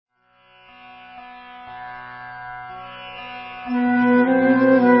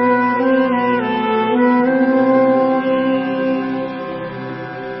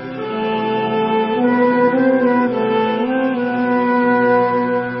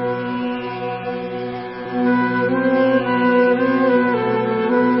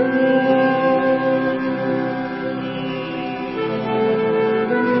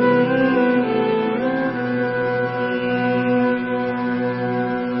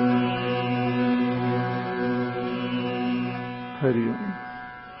Hari Om.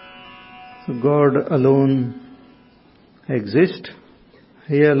 So God alone exists.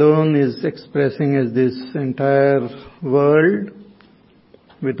 He alone is expressing as this entire world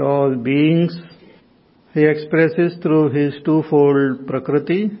with all beings. He expresses through his twofold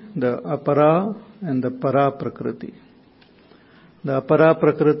Prakriti, the Apara and the Para Prakriti. The Apara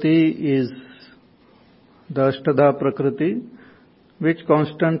Prakriti is the Ashtada Prakriti, which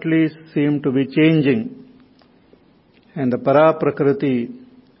constantly seem to be changing. And the Para Prakriti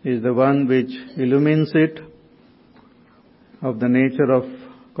is the one which illumines it of the nature of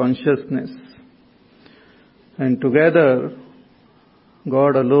consciousness. And together,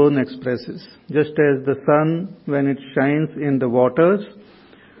 God alone expresses. Just as the sun, when it shines in the water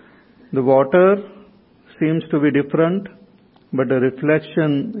seems to be different, but the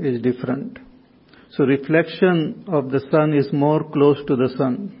reflection is different. So reflection of the sun is more close to the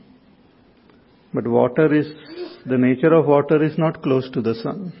sun. But the nature of water is not close to the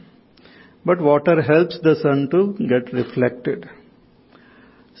sun. But water helps the sun to get reflected.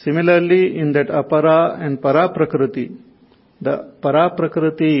 Similarly, in that Apara and Para Prakriti, the Para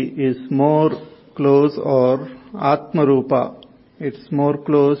Prakriti is more close, or Atma Rupa. It's more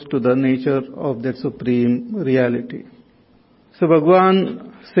close to the nature of that supreme reality. So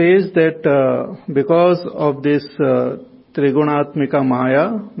Bhagavan says that because of this Trigunatmika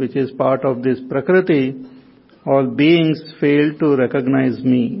Maya, which is part of this Prakriti, all beings fail to recognize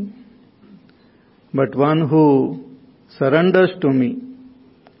me. But one who surrenders to me,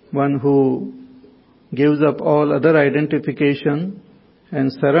 one who gives up all other identification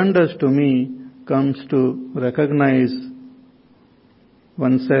and surrenders to me, comes to recognize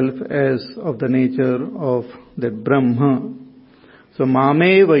oneself as of the nature of that Brahma. So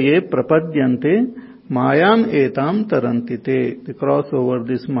Mame Vaye Prapadyante Mayam Etam Tarantite. They cross over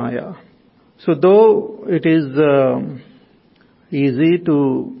this Maya. So though it is easy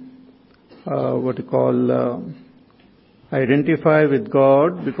to identify with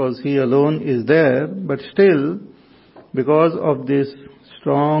God because He alone is there, but still, because of this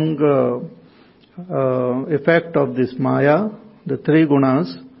strong effect of this Maya, the three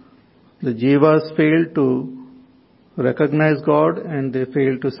gunas, the jivas fail to recognize God and they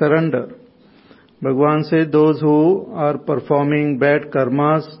fail to surrender. Bhagavan said those who are performing bad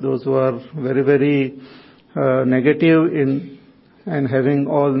karmas, those who are very, very negative and having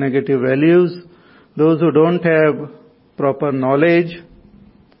all negative values, those who don't have proper knowledge,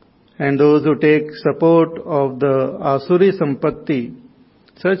 and those who take support of the Asuri Sampatti,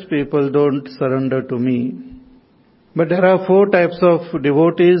 such people don't surrender to me. But there are 4 types of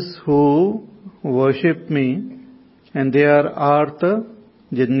devotees who worship me, and they are Artha,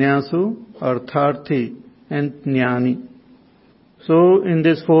 Jnanasu, Artharthi, and Jnani. So in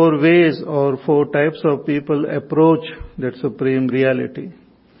these 4 ways or 4 types of people approach that supreme reality.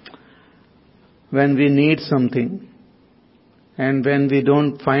 When we need something, and when we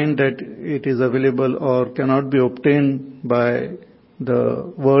don't find that it is available or cannot be obtained by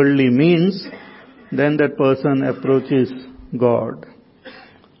the worldly means, then that person approaches God.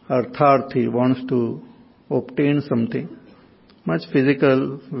 Artharthi wants to obtain something, much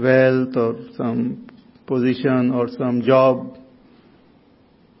physical wealth or some position or some job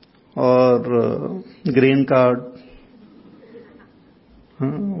or green card,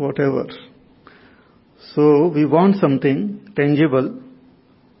 whatever. So we want something tangible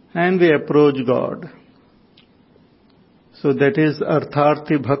and we approach God. So that is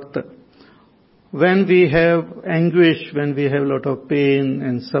Artharthi Bhakta. When we have anguish, when we have a lot of pain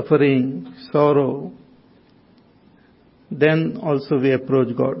and suffering, sorrow, then also we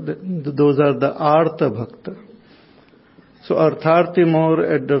approach God. Those are the Artha Bhakta. So Artharthi more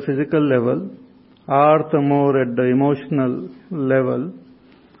at the physical level, Artha more at the emotional level.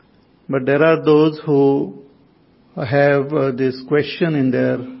 But there are those who have this question in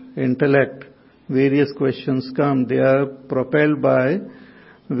their intellect. Various questions come. They are propelled by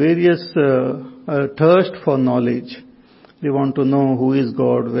various thirst for knowledge. They want to know who is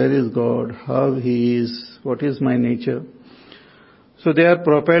God, where is God, how He is, what is my nature. So they are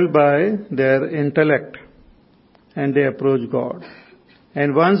propelled by their intellect and they approach God.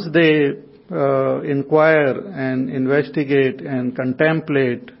 And once they inquire and investigate and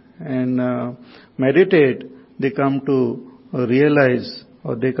contemplate and meditate, they come to realize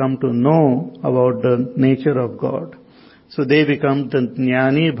or they come to know about the nature of God. So they become the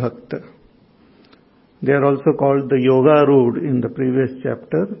Jnani Bhakta. They are also called the Yoga Rood in the previous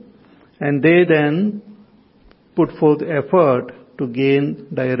chapter. And they then put forth effort to gain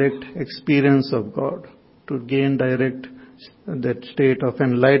direct experience of God, to gain direct that state of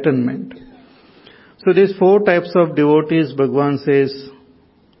enlightenment. So these four types of devotees, Bhagavan says,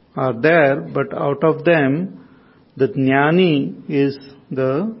 are there, but out of them, the jnani is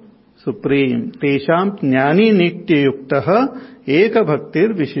the supreme. Tesham jnani nitya yuktaha eka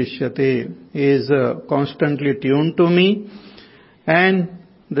bhaktir vishishyate. Is constantly tuned to me, and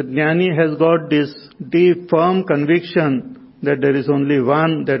the jnani has got this deep, firm conviction that there is only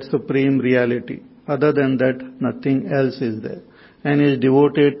one, that supreme reality. Other than that, nothing else is there, and is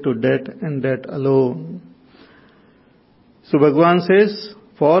devoted to that and that alone. So Bhagavan says,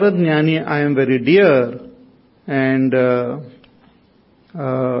 for a jnani I am very dear, and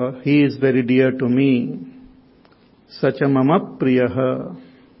he is very dear to me. Sacha mama priyaha.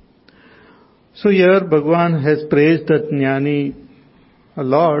 So here Bhagavan has praised the jnani a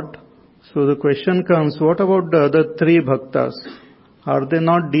lot. So the question comes, what about the other three bhaktas? Are they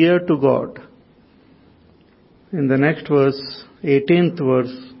not dear to God? In the next verse, 18th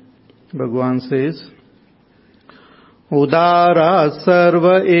verse, Bhagavan says, Udara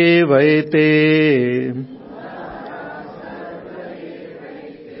sarva evaite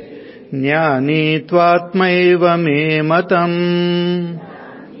jnani tvatmaiva me matam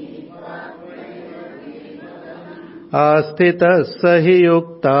आस्थितः स हि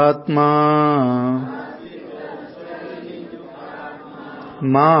युक्तात्मा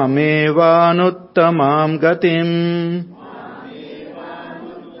मामेवानुत्तमां गतिम्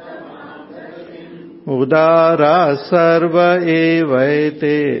उदारा सर्व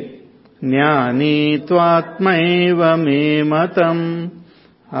एवैते ज्ञानी त्वात्मैव मे मतम्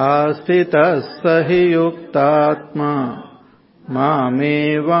आस्थितः स हि युक्तात्मा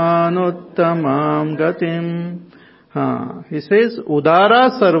मामेवानुत्तमां गतिम्. He says,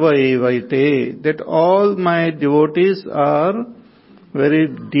 Udara sarva evaite, that all my devotees are very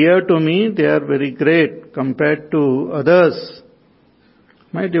dear to me, they are very great compared to others.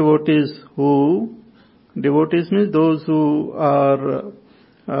 My devotees means those who are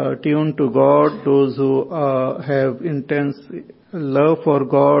tuned to God, those who have intense love for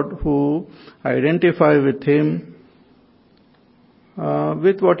God, who identify with Him,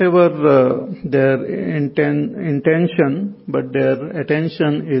 with whatever their intention, but their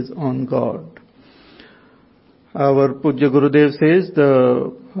attention is on God. Our Pujya Gurudev says the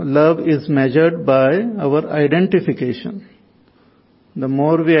love is measured by our identification. The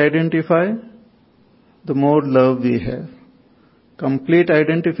more we identify, the more love we have. Complete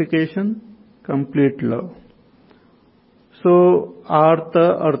identification, complete love. So,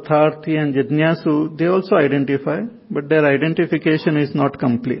 Artha, Artharthi and Jidnyasu, they also identify, but their identification is not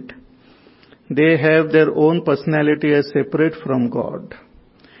complete. They have their own personality as separate from God.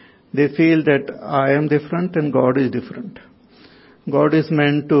 They feel that I am different and God is different. God is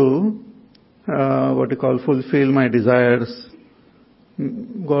meant to, fulfill my desires.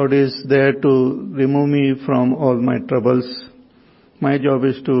 God is there to remove me from all my troubles. My job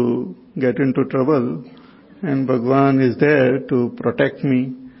is to get into trouble, and Bhagavan is there to protect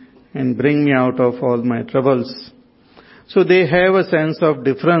me and bring me out of all my troubles. So they have a sense of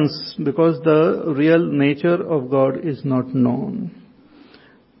difference because the real nature of God is not known.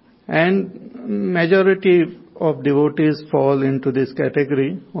 And majority of devotees fall into this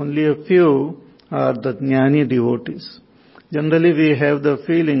category. Only a few are the jnani devotees. Generally we have the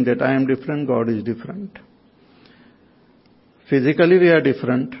feeling that I am different, God is different. Physically we are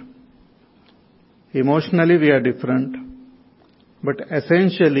different. Emotionally we are different, but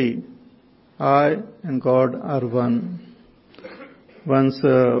essentially I and God are one. Once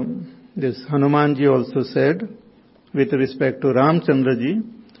this Hanumanji also said, with respect to Ramchandraji,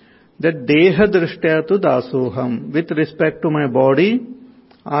 that Deha Drishtya tu dasoham, with respect to my body,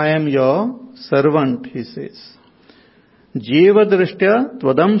 I am your servant, he says. Jiva Drishtya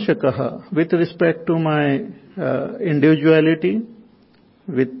tvadamshakaha, with respect to my individuality,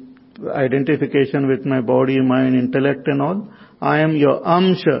 with identification with my body, mind, intellect and all, I am your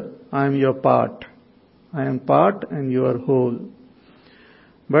amsha, I am your part. I am part and you are whole.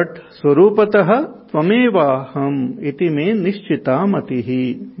 But swarupataha tvamevaham iti me nishchita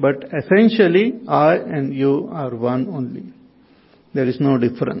matihi. But essentially, I and you are one only. There is no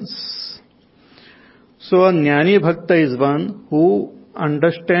difference. So a jnani bhakta is one who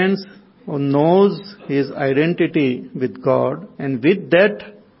understands or knows his identity with God, and with that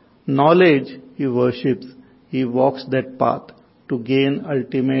knowledge he worships. He walks that path to gain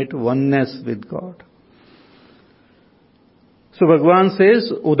ultimate oneness with God. So Bhagavan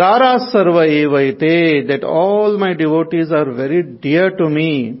says, Udara sarva evaite, that all my devotees are very dear to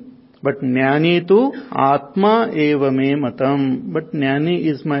me, but jnani tu atma eva me matam, but jnani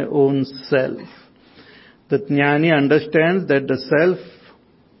is my own self. The jnani understands that the self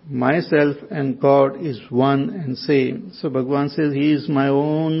myself and God is one and same. So Bhagavan says He is my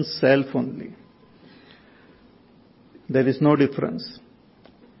own self only. There is no difference.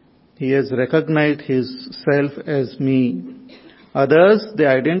 He has recognized His self as me. Others, they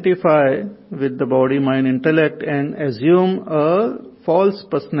identify with the body, mind, intellect and assume a false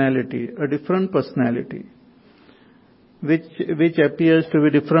personality, a different personality, which appears to be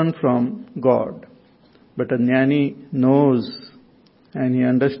different from God. But a jnani knows and he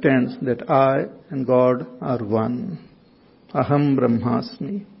understands that I and God are one. Aham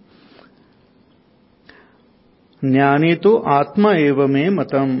brahmasmi. Jnani tu atma eva me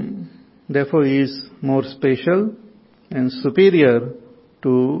matam. Therefore he is more special and superior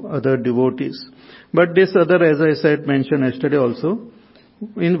to other devotees. But this other, as I said, mentioned yesterday also,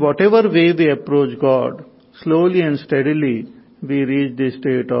 in whatever way we approach God, slowly and steadily we will reach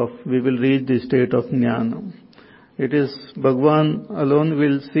the state of jnana. It is Bhagavan alone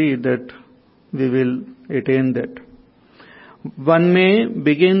will see that we will attain that. One may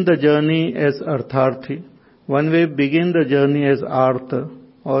begin the journey as artharthi, one may begin the journey as artha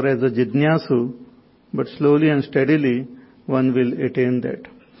or as a jidnyasu, but slowly and steadily one will attain that.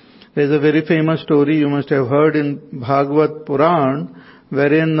 There is a very famous story you must have heard in Bhagavad Puran,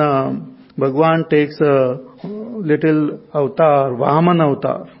 wherein Bhagavan takes a little avatar, Vaman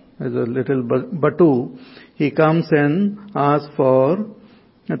avatar, as a little batu. He comes and asks for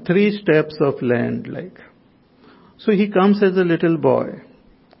 3 steps of land, like. So he comes as a little boy.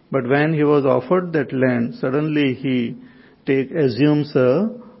 But when he was offered that land, suddenly he assumes a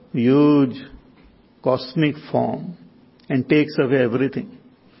huge cosmic form and takes away everything.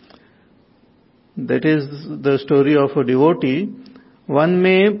 That is the story of a devotee. One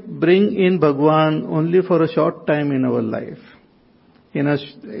may bring in Bhagavan only for a short time in our life, in a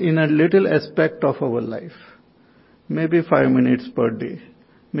little aspect of our life, maybe 5 minutes per day,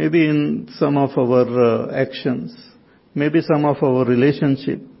 maybe in some of our actions, maybe some of our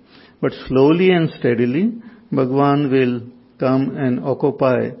relationship. But slowly and steadily, Bhagavan will come and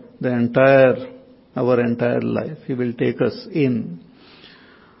occupy our entire life. He will take us in.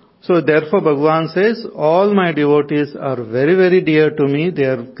 So therefore Bhagavan says, all my devotees are very, very dear to me. They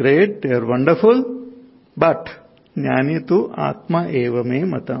are great, they are wonderful. But jnani tu atma eva me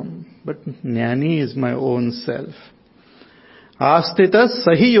matam. But jnani is my own self. Astita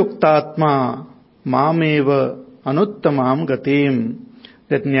sahi yuktatma mameva anuttamam gatim.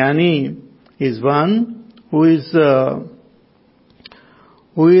 That jnani is one who is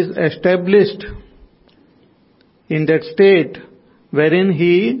established in that state wherein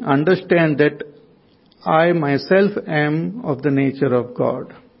he understands that I myself am of the nature of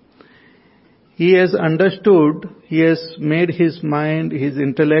God. He has understood, he has made his mind, his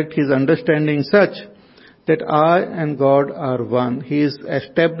intellect, his understanding such that I and God are one. He is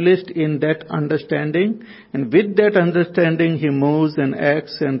established in that understanding, and with that understanding he moves and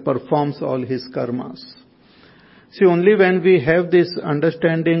acts and performs all his karmas. See, only when we have this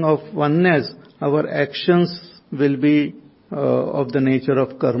understanding of oneness, our actions will be of the nature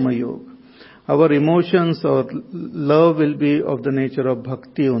of karma yoga. Our emotions or love will be of the nature of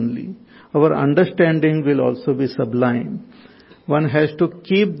bhakti only. Our understanding will also be sublime. One has to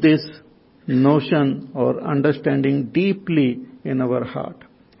keep this notion or understanding deeply in our heart.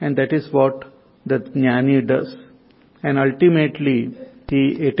 And that is what the jnani does. And ultimately,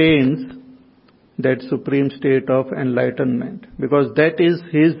 he attains that supreme state of enlightenment. Because that is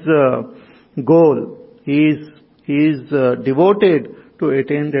his goal. He is devoted to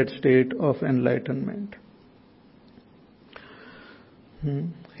attain that state of enlightenment.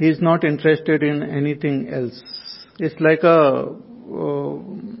 He is not interested in anything else. It's like a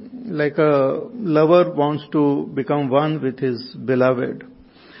lover wants to become one with his beloved.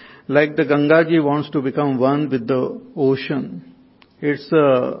 Like the Gangaji wants to become one with the ocean. It's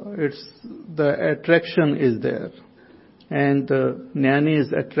the attraction is there. And the jnani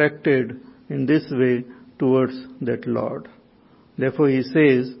is attracted in this way towards that Lord. Therefore he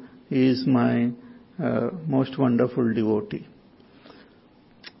says, he is my most wonderful devotee.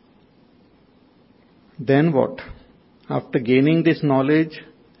 Then what? After gaining this knowledge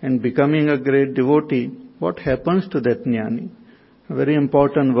and becoming a great devotee, what happens to that jnani? A very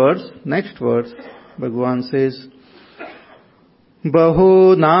important verse. Next verse, Bhagavan says,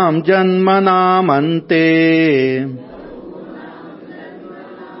 Bahunam janmanam ante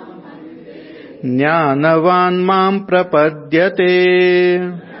jnanavan mam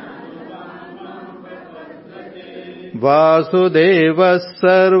prapadyate Vasudeva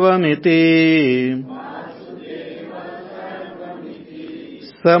sarvamiti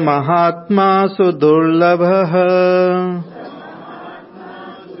Sa mahatma sudurlabha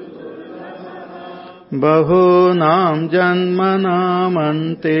bahunam janmanam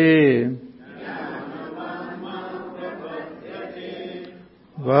ante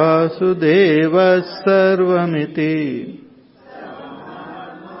vasudeva sarvamiti.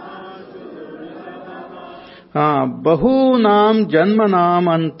 Bahunam janmanam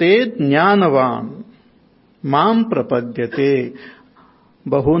ante jnanavan mam prapadyate.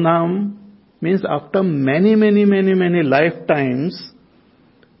 Bahunam means after many lifetimes,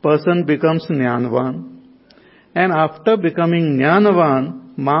 person becomes jnanavan. And after becoming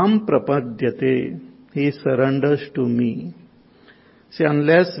jnanavan, mam prapadyate, he surrenders to me. See,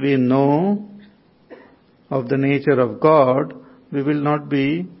 unless we know of the nature of God, we will not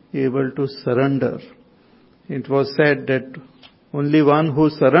be able to surrender. It was said that only one who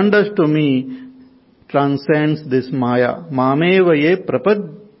surrenders to me transcends this maya. Mameva ye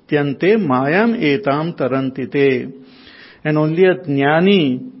prapadyante mayam etam tarantite. And only a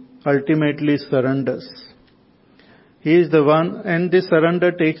jnani ultimately surrenders. He is the one, and this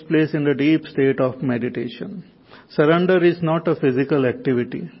surrender takes place in the deep state of meditation. Surrender is not a physical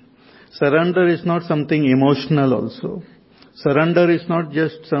activity. Surrender is not something emotional also. Surrender is not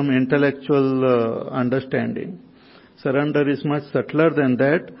just some intellectual understanding. Surrender is much subtler than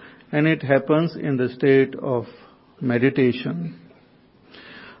that, and it happens in the state of meditation.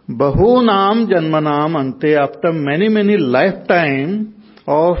 Bahunam janmanam ante, after many lifetime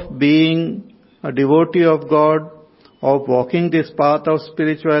of being a devotee of God, of walking this path of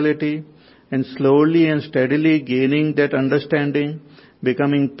spirituality, and slowly and steadily gaining that understanding,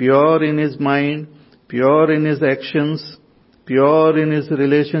 becoming pure in his mind, pure in his actions, pure in his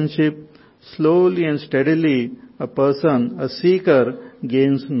relationship, slowly and steadily a person, a seeker,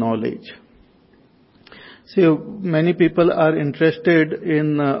 gains knowledge. See, many people are interested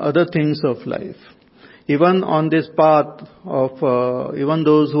in other things of life. Even on this path of, even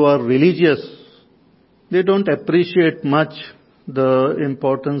those who are religious, they don't appreciate much the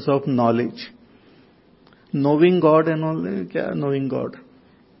importance of knowledge. Knowing God and all, kya knowing God?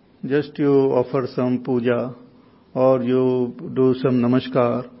 Just you offer some puja, or you do some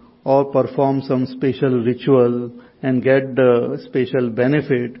namaskar, or perform some special ritual and get the special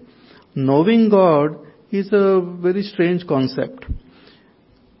benefit. Knowing God is a very strange concept.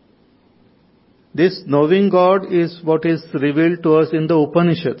 This knowing God is what is revealed to us in the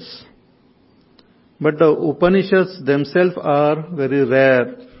Upanishads. But the Upanishads themselves are very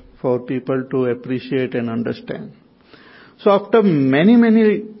rare for people to appreciate and understand. So after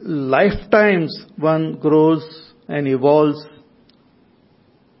many lifetimes, one grows and evolves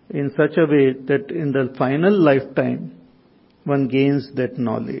in such a way that in the final lifetime, one gains that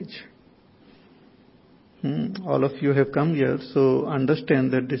knowledge. All of you have come here, so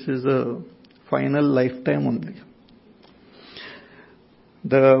understand that this is a final lifetime only.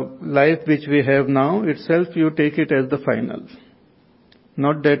 The life which we have now itself, you take it as the final.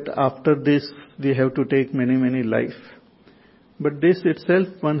 Not that after this we have to take many life. But this itself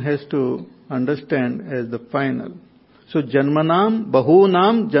one has to understand as the final. So janmanam,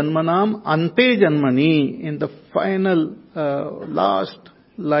 bahunam, janmanam, ante janmani, in the final last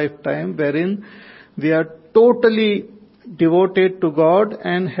lifetime wherein we are totally devoted to God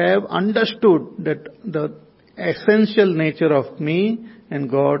and have understood that the essential nature of me and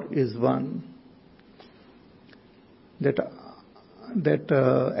God is one. That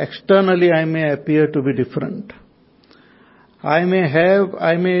externally I may appear to be different. I may have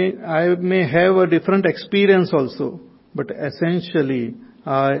a different experience also, but essentially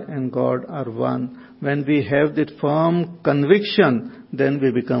I and God are one. When we have that firm conviction, then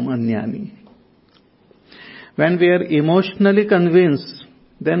we become a jnani. When we are emotionally convinced,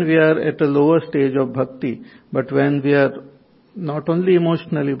 then we are at a lower stage of bhakti. But when we are not only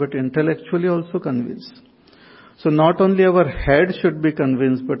emotionally but intellectually also convinced. So not only our head should be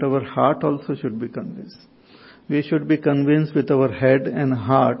convinced, but our heart also should be convinced. We should be convinced with our head and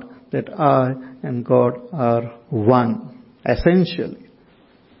heart that I and God are one, essentially.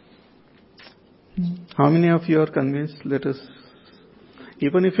 How many of you are convinced? Let us,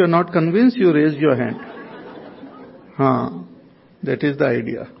 even if you are not convinced, you raise your hand. That is the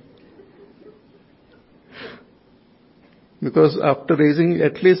idea. Because after raising,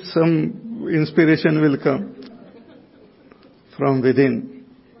 at least some inspiration will come from within.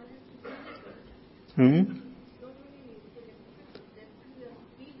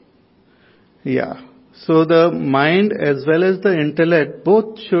 Yeah. So the mind as well as the intellect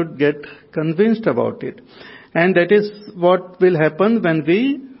both should get convinced about it. And that is what will happen when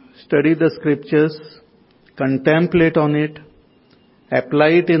we study the scriptures, contemplate on it, apply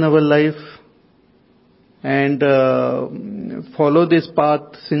it in our life, and follow this path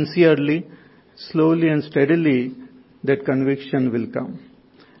sincerely. slowly and steadily that conviction will come.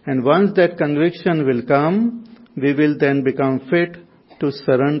 And once that conviction will come, we will then become fit to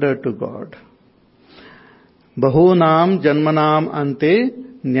surrender to God. Bahunam janmanam ante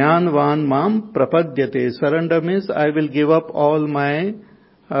jnanvan mam prapadyate. Surrender means I will give up all my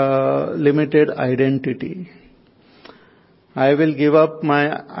limited identity. I will give up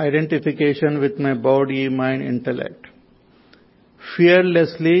my identification with my body, mind, intellect.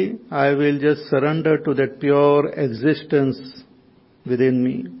 Fearlessly, I will just surrender to that pure existence within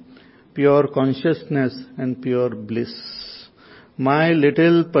me, pure consciousness and pure bliss. My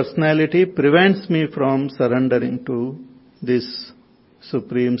little personality prevents me from surrendering to this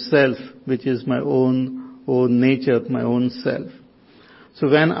Supreme Self, which is my own nature, my own self. So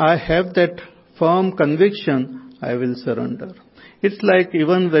when I have that firm conviction, I will surrender. It's like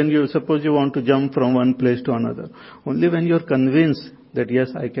even when suppose you want to jump from one place to another. Only when you're convinced that yes,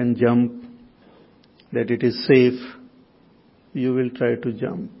 I can jump, that it is safe, you will try to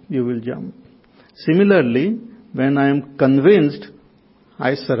jump, you will jump. Similarly, when I am convinced,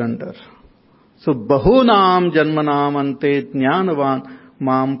 I surrender. So, bahunam janmanam ante jnanavan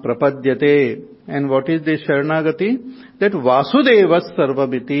mam prapadyate. And what is this Sharanagati? That Vasudevas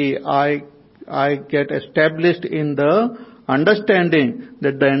sarvamiti. I get established in the understanding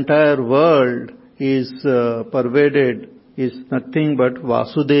that the entire world is pervaded, is nothing but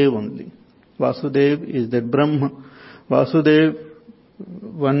Vasudev only. Vasudev is that Brahma. Vasudev,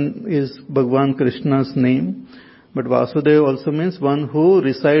 one is Bhagwan Krishna's name, but Vasudev also means one who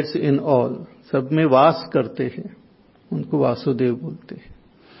resides in all. सब में वास करते हैं, उनको वासुदेव बोलते हैं.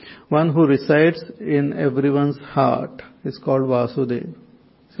 One who resides in everyone's heart is called Vasudev.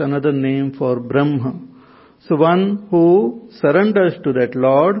 It's another name for Brahma. So one who surrenders to that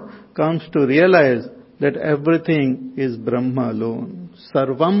Lord comes to realize that everything is Brahma alone.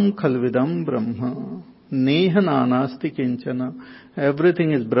 Sarvam khalvidam Brahma. Neha nanasti kinchana.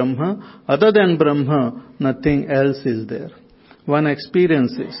 Everything is Brahma. Other than Brahma, nothing else is there. One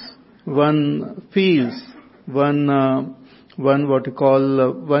experiences, one feels, one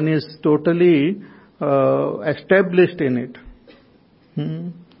is totally established in it.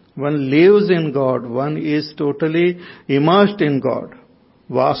 One lives in God. One is totally immersed in God.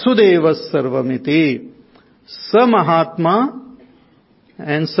 Vasudevas sarvamiti. Sa Mahatma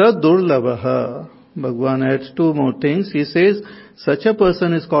and sa Durlabha. Bhagwan adds two more things. He says, such a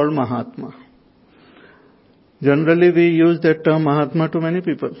person is called Mahatma. Generally we use that term Mahatma to many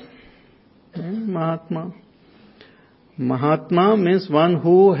people. Mahatma. Mahatma means one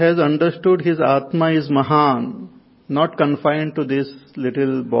who has understood his Atma is Mahan, not confined to this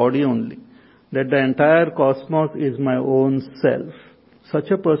little body only. That the entire cosmos is my own self.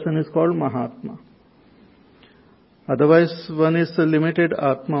 Such a person is called Mahatma. Otherwise, one is a limited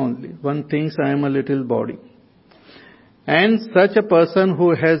Atma only. One thinks I am a little body. And such a person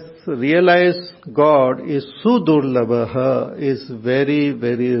who has realized God is Sudurlabha, is very,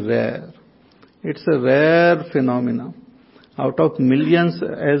 very rare. It's a rare phenomenon. Out of millions,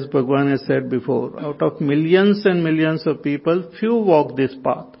 as Bhagwan has said before, out of millions and millions of people, few walk this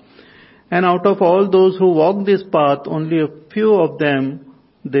path. And out of all those who walk this path, only a few of them,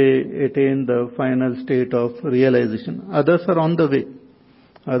 they attain the final state of realization. Others are on the way.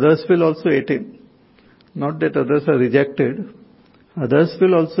 Others will also attain. Not that others are rejected. Others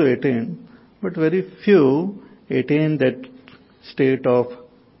will also attain. But very few attain that state of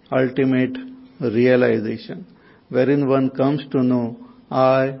ultimate realization, wherein one comes to know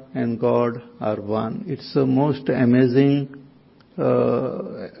I and God are one. It's the most amazing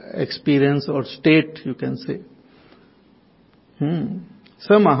experience or state, you can say.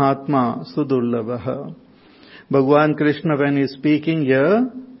 Sa Mahatma Sudurlabha. Bhagwan Krishna, when he is speaking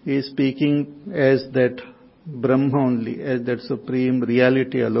here, he is speaking as that Brahma only, as that supreme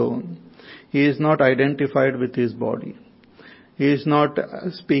reality alone. He is not identified with his body. He is not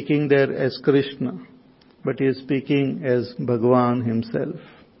speaking there as Krishna, but he is speaking as Bhagwan himself.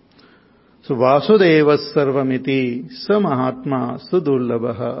 So Vasudevas sarvamiti sa Mahatma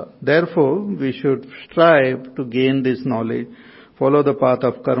Sudurlabha. Therefore, we should strive to gain this knowledge, follow the path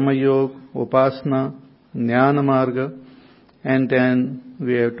of Karma Yoga, Upasana, Jnana Marga, and then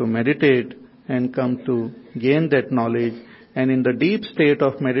we have to meditate and come to gain that knowledge. And in the deep state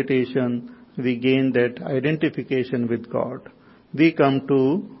of meditation, we gain that identification with God. We come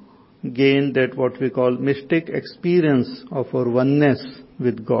to gain that what we call mystic experience of our oneness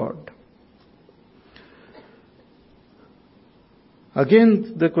with God.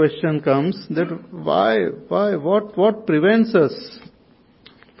 Again, the question comes that what prevents us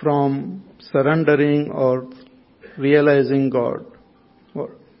from surrendering or realizing God?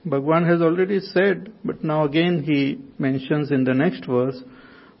 Bhagavan has already said, but now again he mentions in the next verse,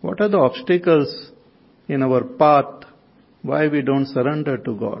 what are the obstacles in our path, why we don't surrender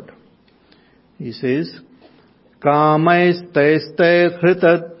to God? He says,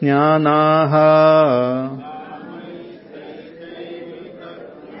 Kamaistaistairhritajnanaha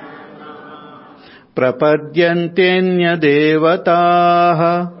prapadyantenya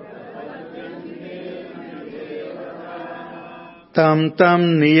devataha tam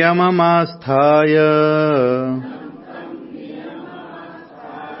tam niyamamasthaya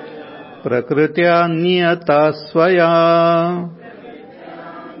prakritya niyata svaya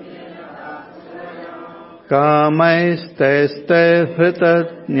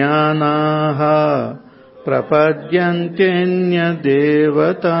kamaistaistairhritajnanaha prapadyantenya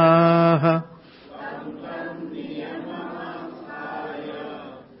devataha.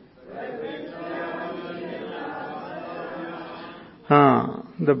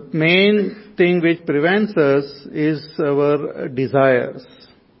 The main thing which prevents us is our desires.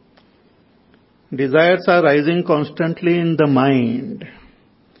 Desires are rising constantly in the mind.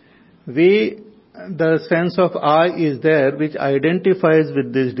 The sense of I is there which identifies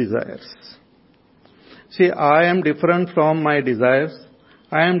with these desires. See, I am different from my desires.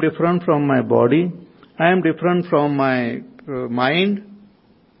 I am different from my body. I am different from my mind.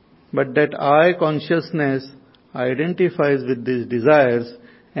 But that I consciousness identifies with these desires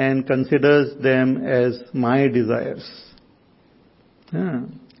and considers them as my desires.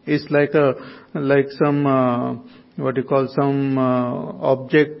 It's like some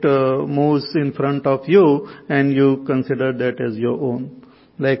object moves in front of you and you consider that as your own.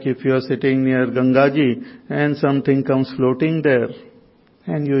 Like if you are sitting near Gangaji and something comes floating there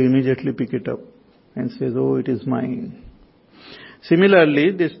and you immediately pick it up and says, oh, it is mine.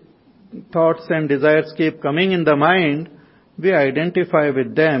 Similarly, these thoughts and desires keep coming in the mind, we identify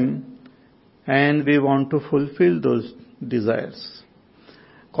with them and we want to fulfill those desires.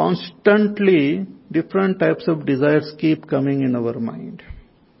 Constantly, different types of desires keep coming in our mind.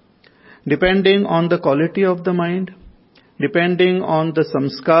 Depending on the quality of the mind, depending on the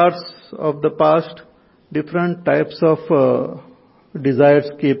samskars of the past, different types of desires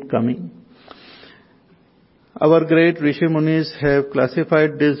keep coming. Our great Rishi Munis have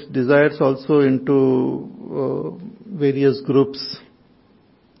classified these desires also into various groups.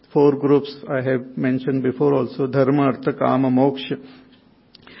 4 groups I have mentioned before also. Dharma, Artha, Kama, Moksha.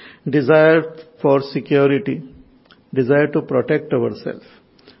 Desire for security. Desire to protect ourselves.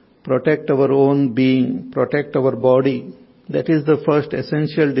 Protect our own being. Protect our body. That is the first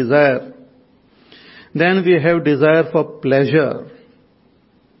essential desire. Then we have desire for pleasure.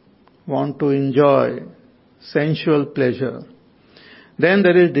 Want to enjoy sensual pleasure. Then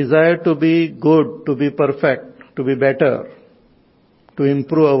there is desire to be good, to be perfect, to be better, to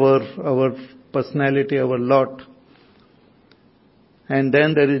improve our personality, our lot. And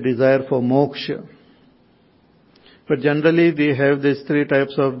then there is desire for moksha. But generally we have these 3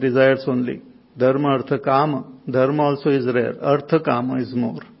 types of desires only. Dharma, Artha, Kama. Dharma also is rare. Artha, Kama is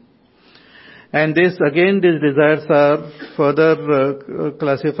more. And these desires are further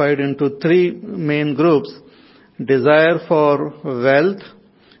classified into 3 main groups. Desire for wealth,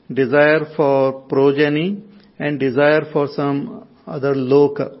 desire for progeny, and desire for some other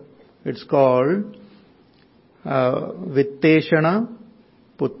loka. It's called Vitteshana,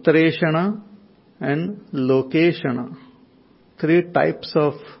 Putreshana, and Lokeshana. 3 types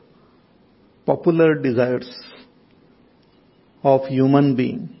of popular desires of human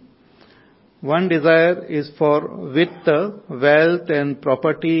being. One desire is for vitta, wealth and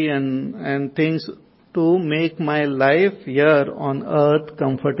property and things to make my life here on earth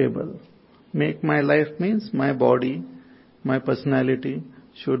comfortable. Make my life means my body, my personality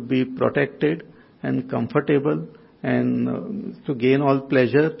should be protected and comfortable, and to gain all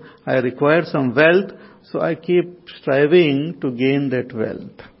pleasure I require some wealth, so I keep striving to gain that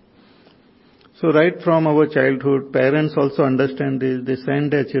wealth. So right from our childhood, parents also understand this. They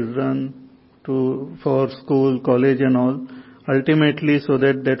send their children for school, college and all, ultimately so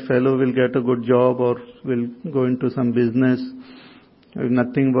that fellow will get a good job or will go into some business. If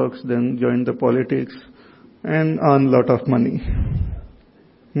nothing works, then join the politics and earn a lot of money.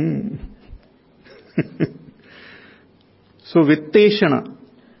 So Vitteshana,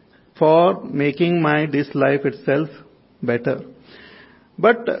 for making this life itself better.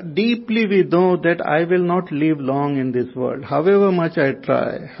 But deeply we know that I will not live long in this world. However much I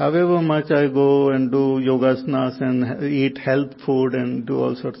try, however much I go and do yogasanas and eat health food and do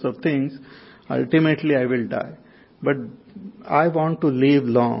all sorts of things, ultimately I will die. But I want to live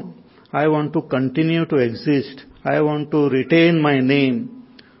long. I want to continue to exist. I want to retain my name.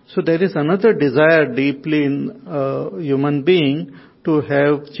 So there is another desire deeply in a human being to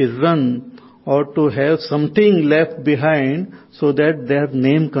have children or to have something left behind so that their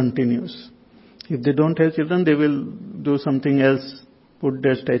name continues. If they don't have children, they will do something else, put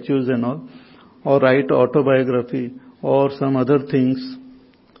their statues and all, or write autobiography or some other things,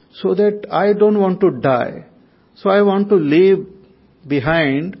 so that I don't want to die. So I want to leave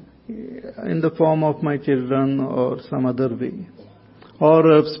behind in the form of my children or some other way. Or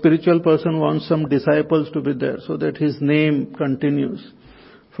a spiritual person wants some disciples to be there so that his name continues.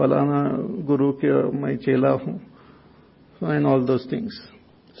 Falana Guru ke mai chela hu. And all those things.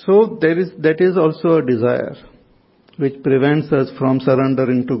 So that is also a desire which prevents us from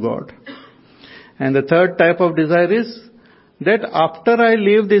surrendering to God. And the third type of desire is that after I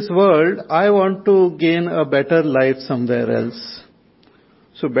leave this world, I want to gain a better life somewhere else.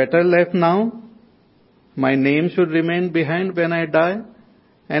 So better life now, my name should remain behind when I die,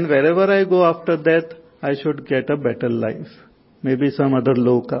 and wherever I go after that, I should get a better life. Maybe some other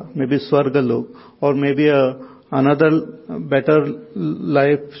loka, maybe Swarga lok, or maybe another better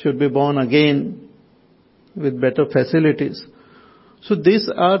life should be born again with better facilities. So these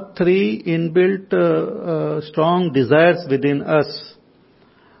are three inbuilt strong desires within us,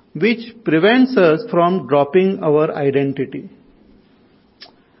 which prevents us from dropping our identity.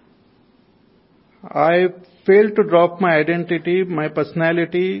 I fail to drop my identity, my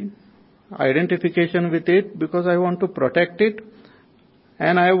personality, identification with it, because I want to protect it.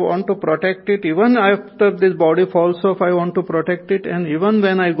 And I want to protect it even after this body falls off, I want to protect it. And even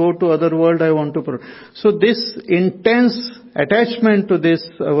when I go to other world, I want to protect. So this intense attachment to this,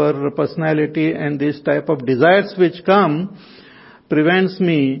 our personality and this type of desires which come, prevents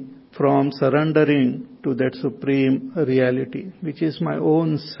me from surrendering to that supreme reality, which is my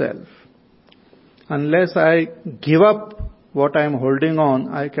own self. Unless I give up what I am holding on,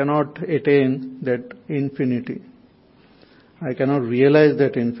 I cannot attain that infinity. I cannot realize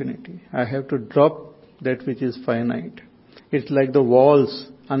that infinity. I have to drop that which is finite. It's like the walls.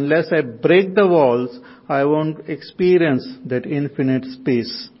 Unless I break the walls, I won't experience that infinite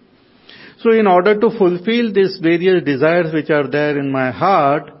space. So in order to fulfill these various desires which are there in my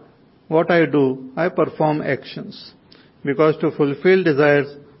heart, what I do? I perform actions. Because to fulfill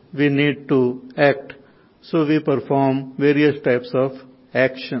desires, we need to act. So we perform various types of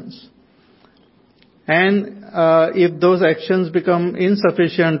actions. And if those actions become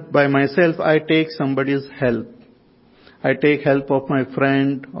insufficient by myself, I take somebody's help. I take help of my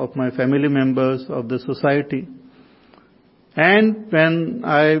friend, of my family members, of the society. And when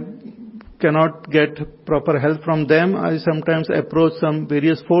I cannot get proper help from them, I sometimes approach some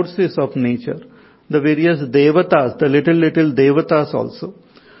various forces of nature. The various devatas, the little devatas also.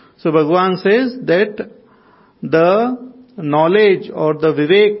 So Bhagavan says that the knowledge or the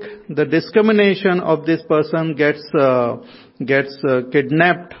vivek, the discrimination of this person gets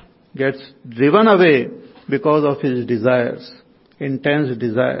kidnapped, gets driven away because of his desires, intense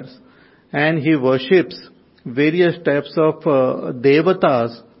desires. And he worships various types of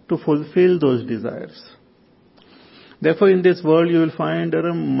devatas to fulfill those desires. Therefore in this world you will find there are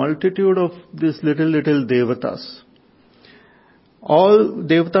a multitude of these little devatas. All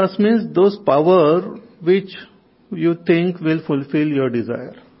devatas means those power which you think will fulfill your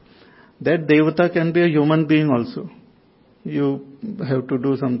desire. That devata can be a human being also. You have to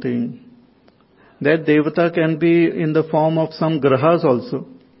do something. That devata can be in the form of some grahas also.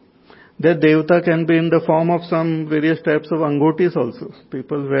 That devata can be in the form of some various types of angotis also.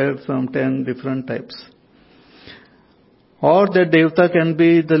 People wear some 10 different types. Or that devata can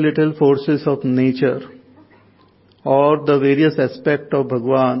be the little forces of nature. Or the various aspects of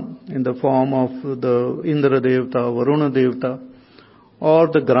Bhagwan in the form of the Indra Devata, Varuna Devata, or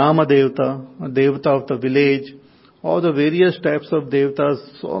the Grama Devata, a Devata of the village, or the various types of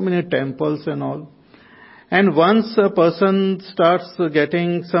Devatas, so many temples and all. And once a person starts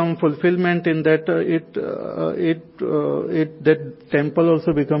getting some fulfillment in that, that temple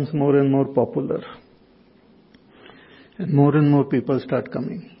also becomes more and more popular. And more people start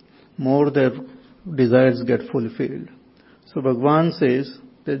coming. More their desires get fulfilled. So Bhagavan says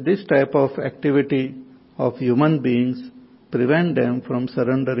that this type of activity of human beings prevent them from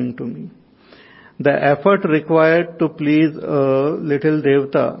surrendering to me. The effort required to please a little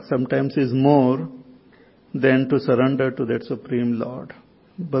devata sometimes is more than to surrender to that Supreme Lord.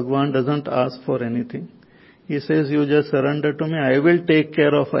 Bhagavan doesn't ask for anything. He says, you just surrender to me, I will take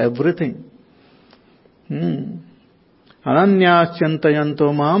care of everything.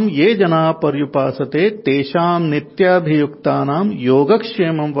 Ananyāschyantayanto mam ye jana paryupasate tesham nityabhiyuktanam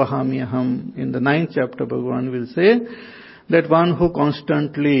yogakshemam vahamyaham. In the 9th chapter, Bhagavan will say That one who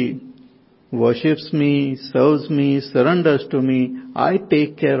constantly worships me, serves me, surrenders to me, I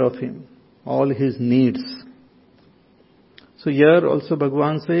take care of him, all his needs. So here also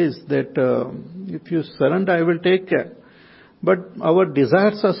Bhagavan says that if you surrender, I will take care. But our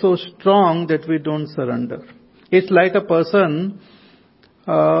desires are so strong that we don't surrender. It's like a person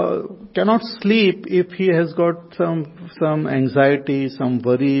cannot sleep if he has got some anxiety, some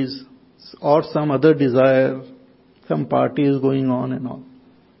worries, or some other desire, some party is going on and all.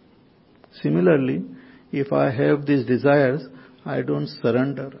 Similarly, if I have these desires, I don't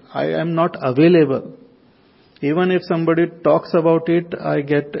surrender. I am not available. Even if somebody talks about it, I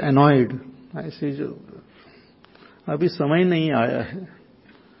get annoyed. I say, अभी समय नहीं आया है.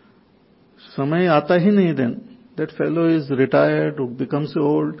 समय आता ही नहीं then. That fellow is retired, becomes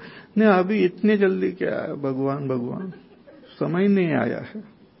old. नहीं अभी इतने जल्दी क्या है भगवान भगवान. समय नहीं आया है.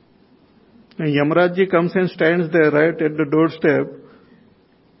 And Yamaraj ji comes and stands there right at the doorstep,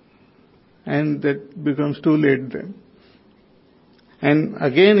 and that becomes too late then. And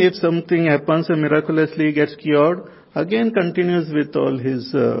again, if something happens and miraculously gets cured, again continues with all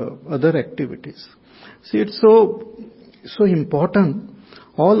his other activities. See, it's so important.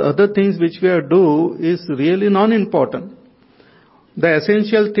 All other things which we are do is really non-important. The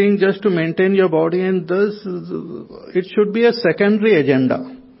essential thing just to maintain your body, and thus it should be a secondary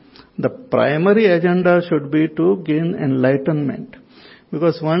agenda. The primary agenda should be to gain enlightenment.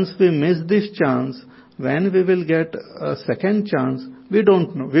 Because once we miss this chance, when we will get a second chance, we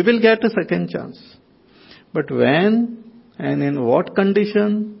don't know. We will get a second chance. But when and in what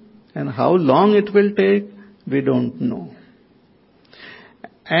condition and how long it will take, we don't know.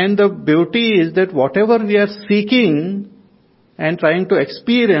 And the beauty is that whatever we are seeking and trying to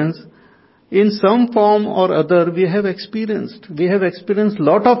experience, in some form or other we have experienced. We have experienced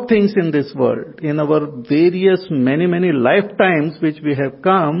lot of things in this world. In our various many lifetimes which we have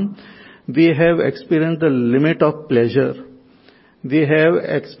come, we have experienced the limit of pleasure. We have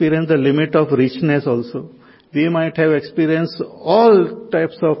experienced the limit of richness also. We might have experienced all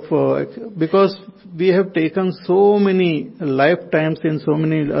types of, because we have taken so many lifetimes in so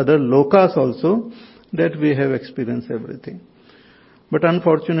many other lokas also, that we have experienced everything. But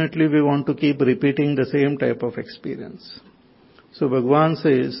unfortunately, we want to keep repeating the same type of experience. So Bhagavan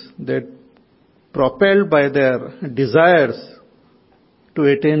says that propelled by their desires to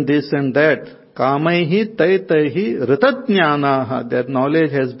attain this and that, kamaihi taitaihi ritatjnanaha, their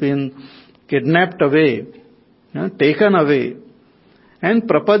knowledge has been kidnapped away, taken away. And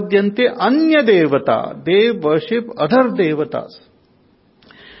prapadyante anya devata, they worship other devatas.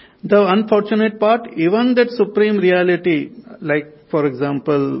 The unfortunate part, even that supreme reality, like for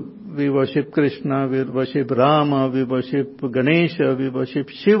example, we worship Krishna, we worship Rama, we worship Ganesha, we worship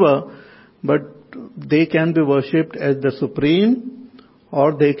Shiva, but they can be worshipped as the supreme,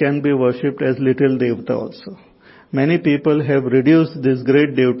 or they can be worshipped as little devata also. Many people have reduced these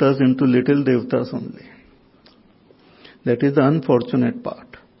great devatas into little devatas only. That is the unfortunate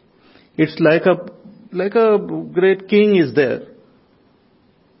part. It's like a great king is there.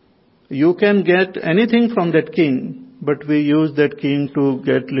 You can get anything from that king, but we use that king to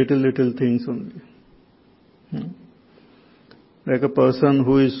get little things only. Like a person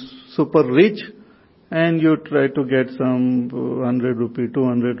who is super rich, and you try to get some 100 rupee,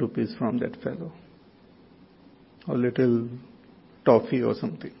 200 rupees from that fellow. Or little toffee or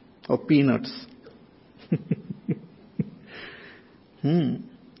something. Or peanuts.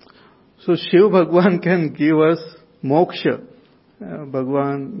 So Shiv Bhagwan can give us moksha.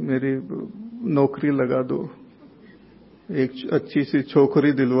 भगवान मेरी नौकरी लगा दो, एक अच्छी सी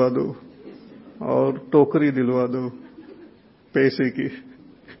छोकरी दिलवा दो और टोकरी दिलवा दो पैसे की.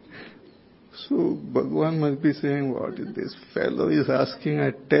 So Bhagwan must be saying, what is this fellow is asking? I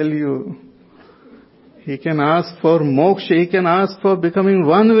tell you, he can ask for moksha, he can ask for becoming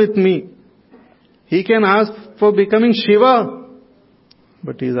one with me, he can ask for becoming Shiva,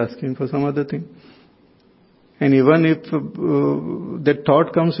 but he is asking for some other thing. And even if that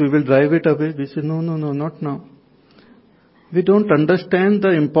thought comes, we will drive it away. We say, no, not now. We don't understand the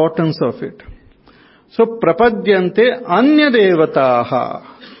importance of it. So, prapadyante anya devataha.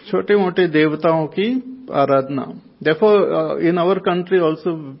 Chote mote devataon ki aradhna. Therefore, in our country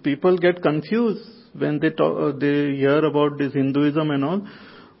also, people get confused when they hear about this Hinduism and all.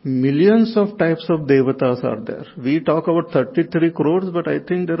 Millions of types of devatas are there. We talk about 33 crores, but I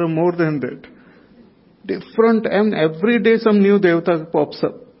think there are more than that. Different, and every day some new devata pops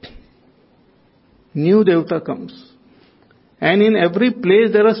up. New devata comes. And in every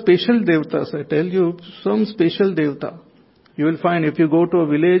place there are special devatas. I tell you, some special devata. You will find, if you go to a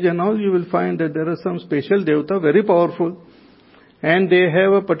village and all, you will find that there are some special devata, very powerful. And they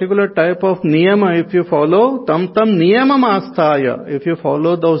have a particular type of niyama. If you follow, tam tam niyamam asthaya. If you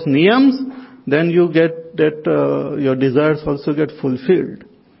follow those niyams, then you get that your desires also get fulfilled.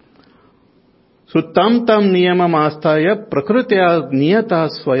 So tam tam niyamam asthaya prakritya niyata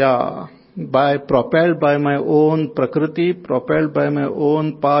swaya. Propelled by my own prakriti, propelled by my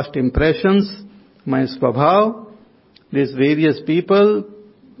own past impressions, my svabhav, these various people,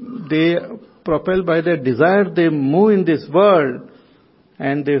 they propelled by their desire, they move in this world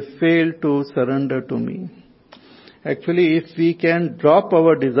and they fail to surrender to me. Actually, if we can drop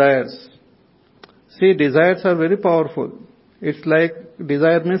our desires, see, desires are very powerful. It's like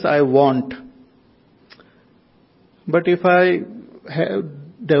desire means I want. But if I have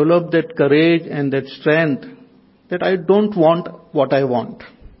developed that courage and that strength that I don't want what I want.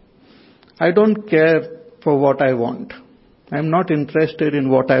 I don't care for what I want. I'm not interested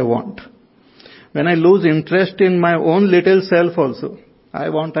in what I want. When I lose interest in my own little self also, I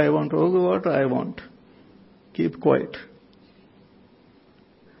want, oh what I want. Keep quiet.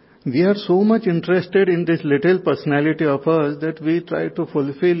 We are so much interested in this little personality of us that we try to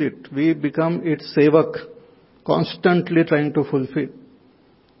fulfill it. We become its sevak, constantly trying to fulfill.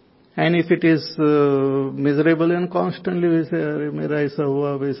 And if it is miserable and constantly we say, "Arey, mera aisa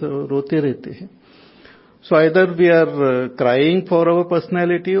hua, waisa hua," rote rehte hain. So either we are crying for our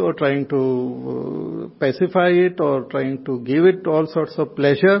personality or trying to pacify it or trying to give it all sorts of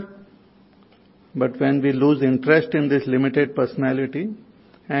pleasure. But when we lose interest in this limited personality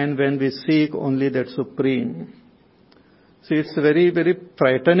and when we seek only that supreme, see, it's very, very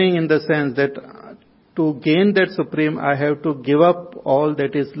frightening in the sense that to gain that supreme, I have to give up all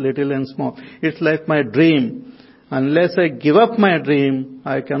that is little and small. It's like my dream. Unless I give up my dream,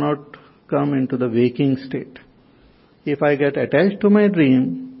 I cannot come into the waking state. If I get attached to my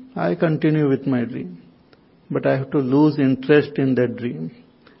dream, I continue with my dream. But I have to lose interest in that dream.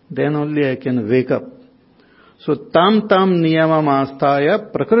 Then only I can wake up. So, tam tam niyamam asthaya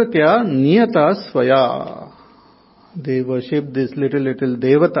prakritya niyata swaya. They worship these little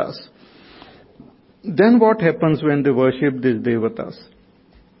devatas. Then what happens when they worship these devatas?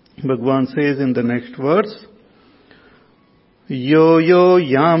 Bhagavan says in the next verse, Yo yo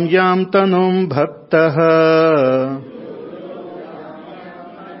yam yam tanum bhaktaha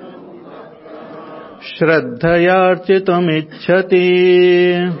shraddhayarchitam ichchati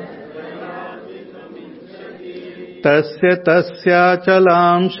tasya tasya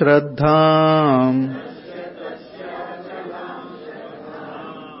chalam shraddham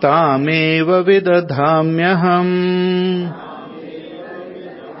tameva vidadhamyaham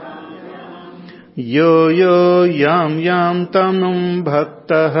yo yo yam yam tanum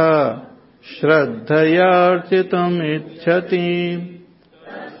bhaktaha shraddhayarchitam ichchati.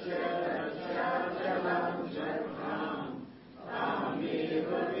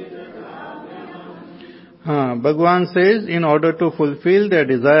 Bhagavan says, in order to fulfill their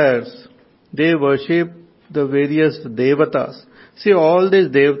desires, they worship the various devatas. See, all these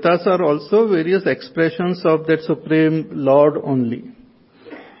devatas are also various expressions of that Supreme Lord only,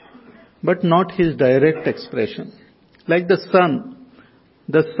 but not His direct expression. Like the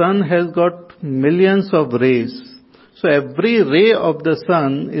sun has got millions of rays. So every ray of the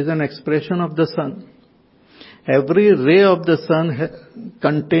sun is an expression of the sun. Every ray of the sun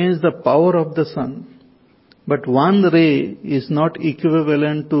contains the power of the sun. But one ray is not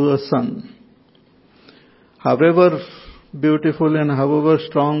equivalent to a sun. However beautiful and however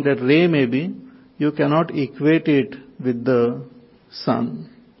strong that ray may be, you cannot equate it with the sun.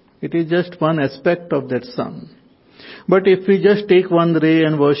 It is just one aspect of that sun. But if we just take one ray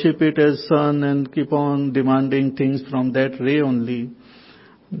and worship it as sun and keep on demanding things from that ray only,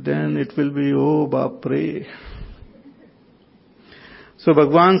 then it will be, oh Bapre. So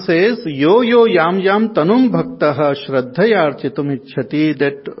Bhagavan says, yo yo yam yam tanum bhaktaha shraddhaya architum ichchati,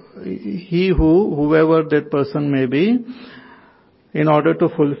 that whoever that person may be, in order to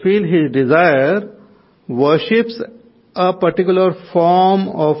fulfill his desire, worships a particular form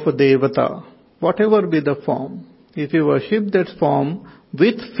of devata, whatever be the form. If he worship that form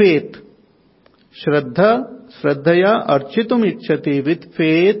with faith, shraddhaya architum ichchati, with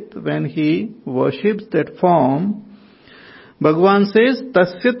faith, when he worships that form, Bhagavan says,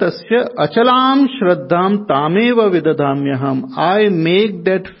 tasya tasya achalam shraddham tameva vidadhamyaham. I make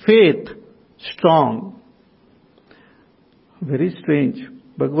that faith strong. Very strange.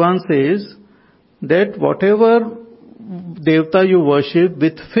 Bhagavan says that whatever devata you worship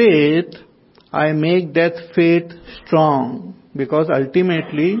with faith, I make that faith strong. Because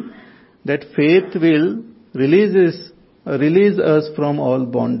ultimately, that faith will release us from all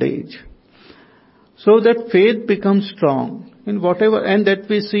bondage. So that faith becomes strong. in whatever, and that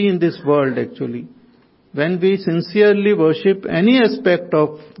we see in this world actually. When we sincerely worship any aspect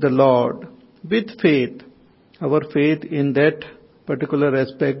of the Lord with faith, our faith in that particular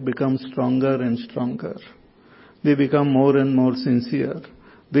aspect becomes stronger and stronger. We become more and more sincere.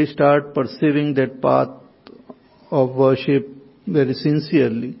 We start perceiving that path of worship very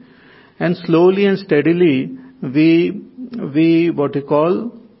sincerely. And slowly and steadily, we look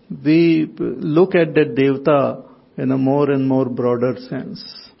at that Devta in a more and more broader sense.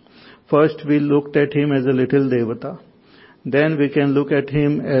 First we looked at him as a little Devata. Then we can look at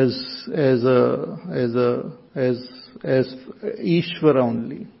him as Ishvara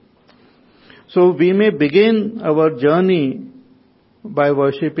only. So we may begin our journey by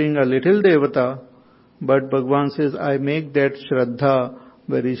worshipping a little Devata, but Bhagavan says, I make that Shraddha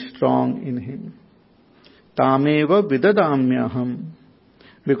very strong in him. Tameva vidadamyaham.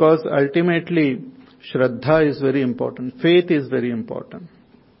 Because ultimately, Shraddha is very important. Faith is very important.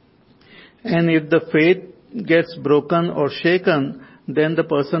 And if the faith gets broken or shaken, then the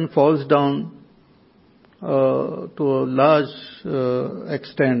person falls down to a large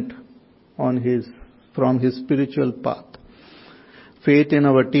extent from his spiritual path. Faith in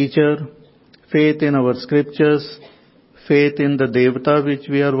our teacher, faith in our scriptures, faith in the Devata which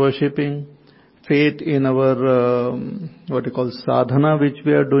we are worshipping, faith in our sadhana which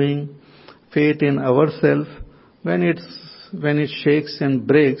we are doing, faith in ourselves. When it shakes and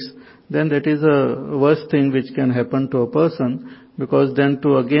breaks, then that is a worst thing which can happen to a person, because then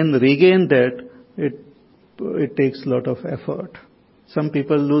to again regain that, it takes a lot of effort. Some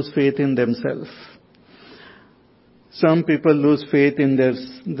people lose faith in themselves. Some people lose faith in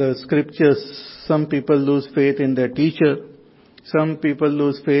the scriptures. Some people lose faith in their teacher. Some people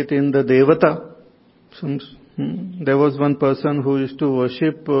lose faith in the Devata. There was one person who used to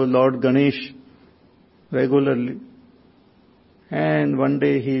worship Lord Ganesh regularly. And one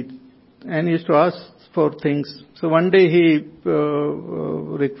day he used to ask for things. So one day he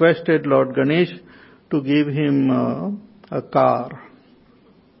requested Lord Ganesh to give him a car.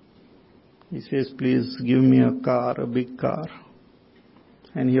 He says, please give me a car, a big car.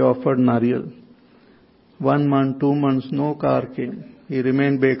 And he offered Nariyal. 1 month, 2 months, no car came. He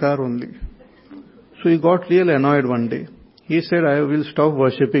remained bekar only. So he got real annoyed one day. He said, I will stop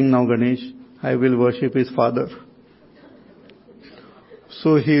worshipping now Ganesh. I will worship his father.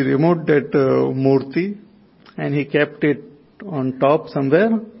 So he removed that murti and he kept it on top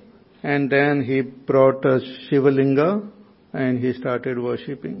somewhere. And then he brought a Shivalinga and he started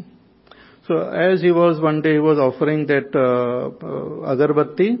worshipping. So as one day he was offering that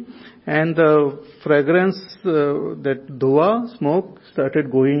agarbatti, and the fragrance, that dhua, smoke, started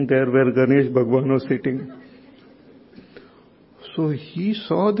going there where Ganesh Bhagwan was sitting. So he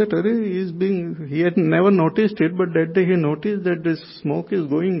saw that he had never noticed it, but that day he noticed that this smoke is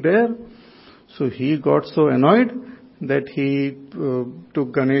going there. So he got so annoyed that he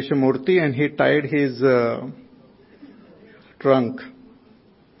took Ganesha Murti and he tied his trunk,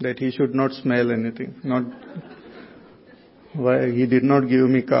 that he should not smell anything. Why he did not give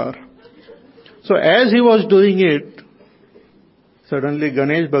me car. So as he was doing it, suddenly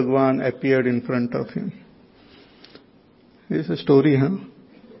Ganesh Bhagwan appeared in front of him. This is a story, huh?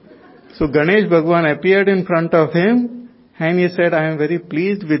 So Ganesh Bhagwan appeared in front of him and he said, I am very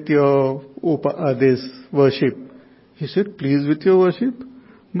pleased with your this worship. He said, pleased with your worship?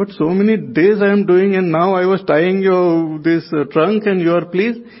 But so many days I am doing, and now I was tying this trunk and you are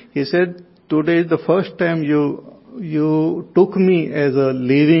pleased? He said, today is the first time you took me as a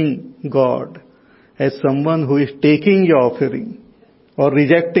living God, as someone who is taking your offering or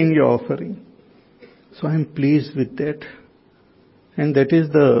rejecting your offering. So I am pleased with that. And that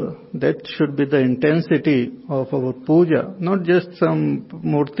should be the intensity of our puja. Not just some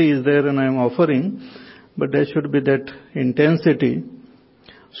murti is there and I am offering, but there should be that intensity.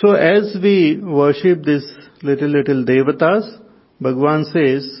 So as we worship these little devatas, Bhagavan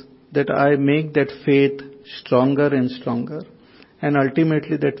says that I make that faith stronger and stronger. And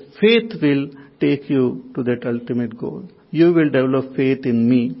ultimately that faith will take you to that ultimate goal. You will develop faith in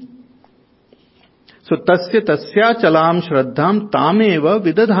me. So tasya chalam shraddham tameva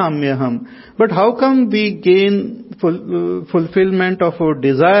vidadhamyaham. But how come we gain fulfillment of our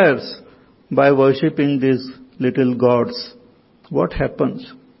desires by worshipping these little gods? What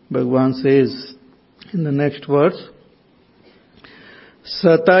happens? Bhagavan says in the next verse,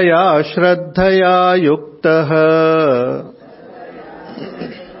 Sataya shraddhaya yuktaha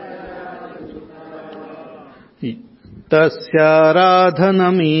tasya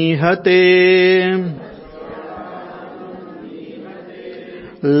radhanamihate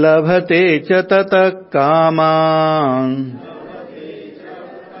labhate cha tatak kaman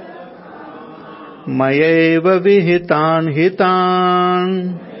Mayeva vihitan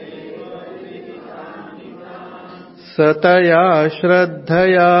hitan Sataya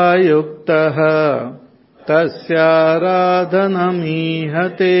Shraddhaya Yuktaha Tasya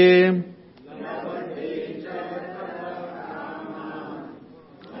Radhanamihate.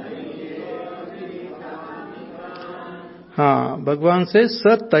 Bhagavan says,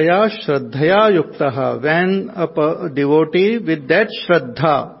 Sataya Shraddhaya Yuktaha. When a devotee with that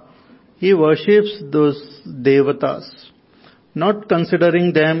Shraddha, he worships those devatas, not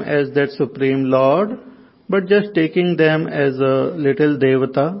considering them as that Supreme Lord, but just taking them as a little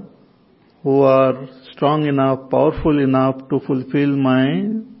devata who are strong enough, powerful enough to fulfill my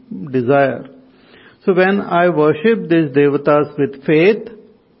desire. So when I worship these devatas with faith,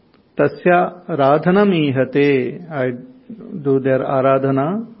 tasya radhanam ihate, I do their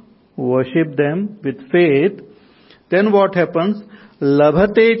aradhana, worship them with faith, then what happens?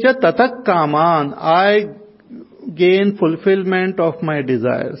 Labhate cha tatak kaman, I gain fulfillment of my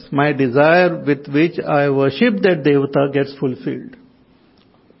desires. My desire with which I worship that devata gets fulfilled.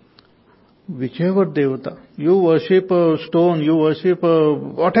 Whichever devata. You worship a stone, you worship a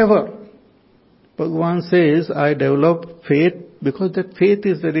whatever. Bhagavan says, I develop faith because that faith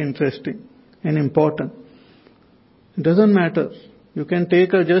is very interesting and important. It doesn't matter. You can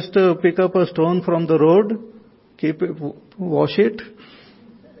pick up a stone from the road, keep it, wash it,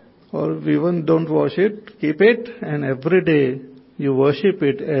 or even don't wash it, keep it, and every day you worship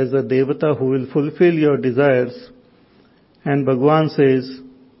it as a devata who will fulfill your desires. And Bhagavan says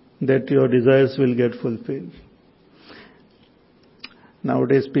that your desires will get fulfilled.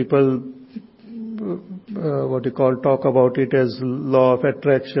 Nowadays people, talk about it as law of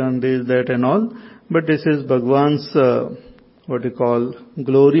attraction, this, that and all. But this is Bhagavan's,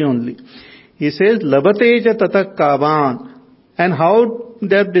 glory only. He says, Labate ja tatak kavan. And how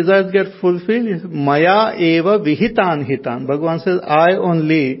their desires get fulfilled? Maya eva vihitan hitan. Bhagavan says, I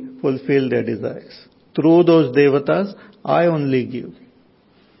only fulfill their desires. Through those devatas, I only give.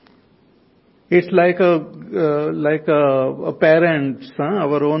 It's like a parents,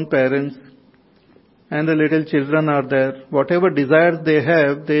 our own parents, and the little children are there. Whatever desires they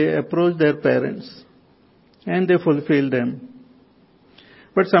have, they approach their parents, and they fulfill them.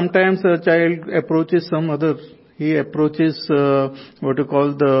 But sometimes a child approaches some other. He approaches the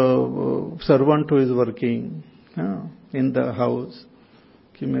servant who is working in the house.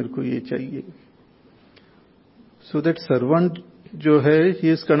 Ki mere ko ye chahiye. So that servant he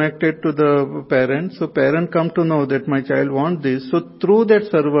is connected to the parent. So parent come to know that my child wants this. So through that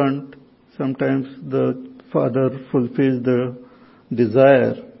servant, sometimes the father fulfills the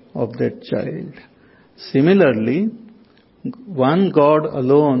desire of that child. Similarly, one God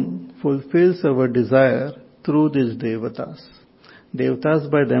alone fulfills our desire through these devatas. Devatas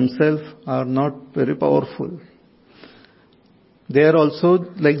by themselves are not very powerful. They are also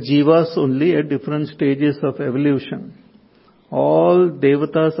like jivas only at different stages of evolution. All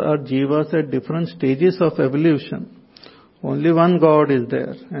devatas are jivas at different stages of evolution. Only one God is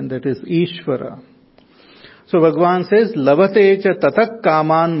there, and that is Ishvara. So Bhagavan says, Labate cha tatak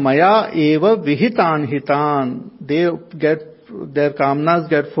kaman maya eva vihitan hitan. Their kamnas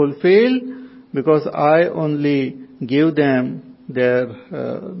get fulfilled because I only give them their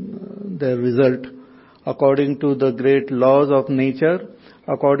result according to the great laws of nature,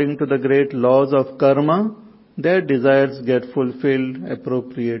 according to the great laws of karma. Their desires get fulfilled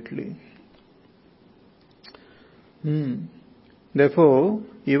appropriately. Therefore,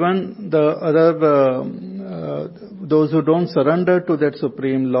 even the other, those who don't surrender to that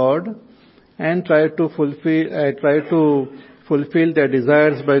Supreme Lord and try to fulfill their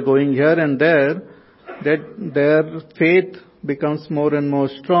desires by going here and there, that their faith becomes more and more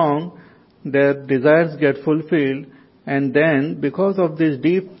strong, their desires get fulfilled, and then because of this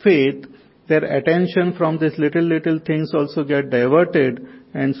deep faith, their attention from these little things also get diverted,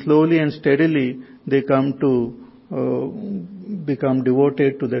 and slowly and steadily they come to become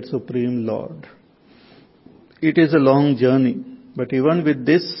devoted to that Supreme Lord. It is a long journey, but even with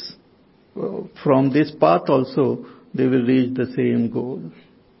this, from this path also, they will reach the same goal.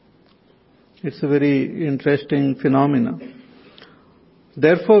 It's a very interesting phenomenon.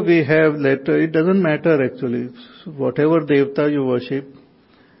 Therefore we have it doesn't matter actually, whatever devata you worship,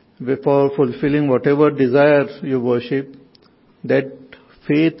 before fulfilling whatever desire you worship, that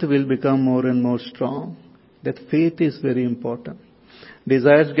faith will become more and more strong. That faith is very important.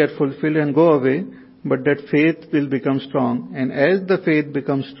 Desires get fulfilled and go away, but that faith will become strong. And as the faith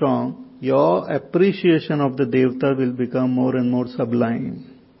becomes strong, your appreciation of the devata will become more and more sublime,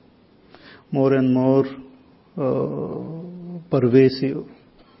 more and more pervasive.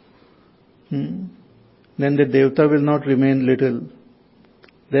 then the Devta will not remain little.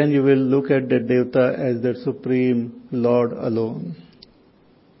 Then you will look at the Devta as the Supreme Lord alone.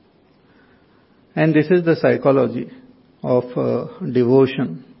 And this is the psychology of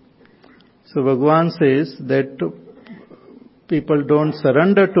devotion. So Bhagavan says that people don't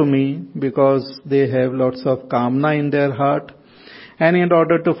surrender to me because they have lots of kamna in their heart. And in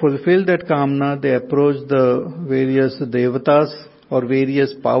order to fulfill that kamna, they approach the various devatas or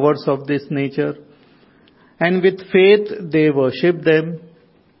various powers of this nature. And with faith, they worship them.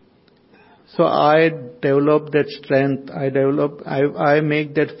 So I develop that strength, I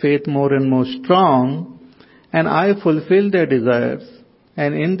make that faith more and more strong, and I fulfill their desires.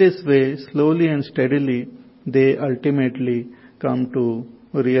 And in this way, slowly and steadily, they ultimately come to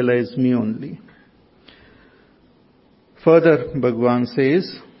realize me only. Further, Bhagavan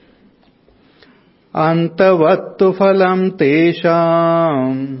says, Antavattu phalam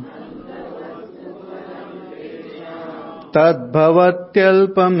tesham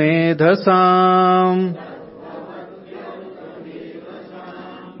tadbhavatyalpamedhasam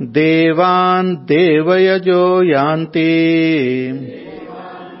devan devayajo yanti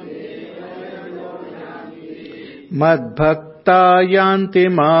madbhakta yanti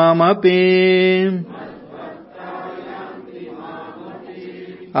mamapi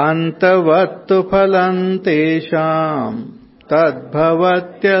antavattu phalam tesham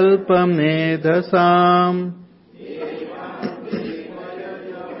tadbhavatyalpamedhasam.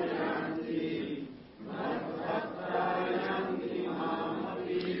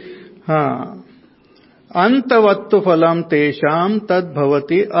 Antavattu phalam tesham tad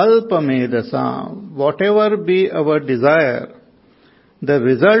bhavati alpamedasam. Whatever be our desire, the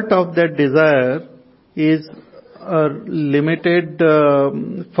result of that desire is a limited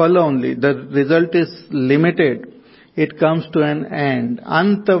phal only. The result is limited. It comes to an end.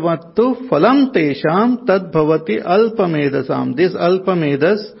 Antavattu phalam tesham tad bhavati alpamedasam. This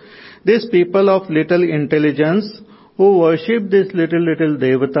alpamedas, these people of little intelligence who worship these little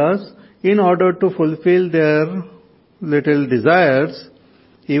devatas, in order to fulfill their little desires,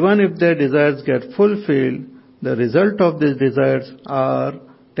 even if their desires get fulfilled, the result of these desires are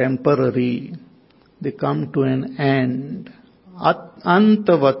temporary. They come to an end.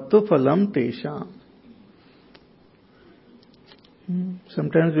 Antavattu phalam tesham.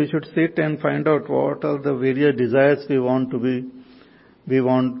 Sometimes we should sit and find out what are the various desires we want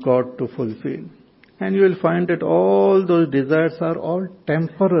God to fulfill. And you will find that all those desires are all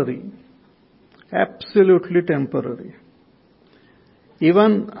temporary. Absolutely temporary.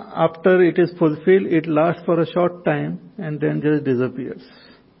 Even after it is fulfilled, it lasts for a short time and then just disappears.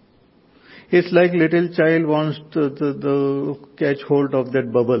 It's like little child wants to catch hold of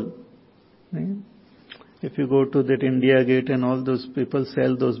that bubble. If you go to that India Gate and all those people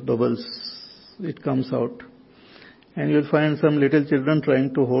sell those bubbles, it comes out. And you'll find some little children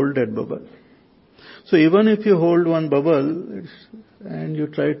trying to hold that bubble. So even if you hold one bubble and you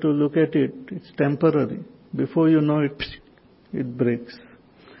try to look at it, it's temporary. Before you know it, it breaks.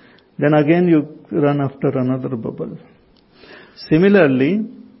 Then again you run after another bubble. Similarly,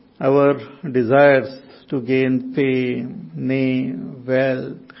 our desires to gain fame, name,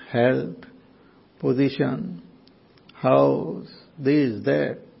 wealth, health, position, house, this,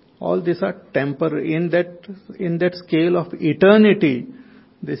 that, all these are temporary. In that scale of eternity,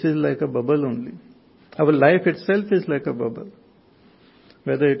 this is like a bubble only. Our life itself is like a bubble.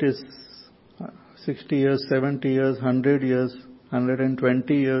 Whether it is 60 years, 70 years, 100 years,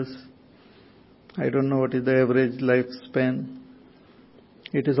 120 years, I don't know what is the average lifespan.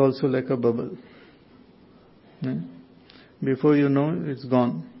 It is also like a bubble. Before you know, it's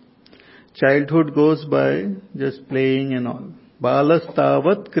gone. Childhood goes by just playing and all.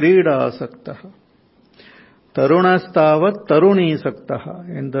 Balastavat krida saktaha. Tarunastavat taruni saktaha.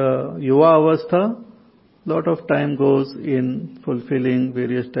 In the yuva avastha, lot of time goes in fulfilling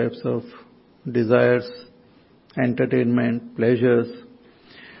various types of desires, entertainment, pleasures.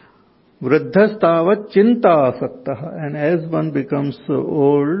 Vriddhastavat chinta asaktaha. And as one becomes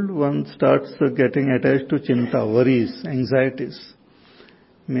old, one starts getting attached to chinta, worries, anxieties.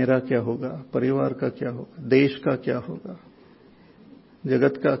 मेरा क्या होगा, परिवार का क्या होगा, देश का क्या होगा,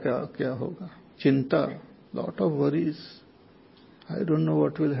 जगत का क्या होगा, चिंता, lot of worries. I don't know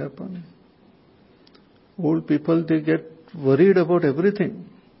what will happen. Old people, they get worried about everything.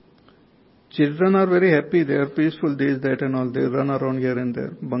 Children are very happy, they are peaceful, this, that and all. They run around here and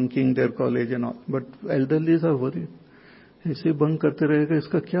there, bunking their college and all. But elderlies are worried. ऐसे bunk करते रहेगा,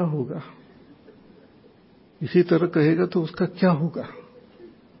 इसका क्या होगा? इसी तरह कहेगा तो उसका क्या होगा?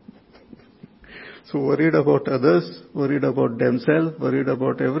 So worried about others, worried about themselves, worried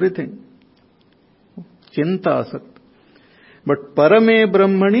about everything. Chinta asakta. But parame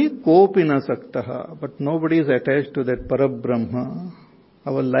brahmani kopi na saktaha. But nobody is attached to that parabrahma.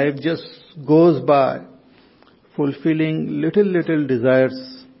 Our life just goes by, fulfilling little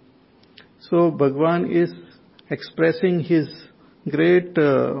desires. So Bhagwan is expressing his great,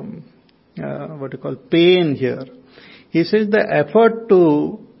 pain here. He says the effort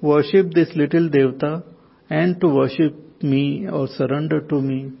to worship this little devta and to worship me or surrender to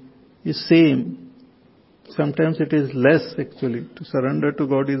me is same. Sometimes it is less actually. To surrender to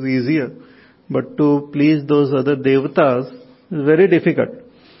God is easier. But to please those other devatas is very difficult.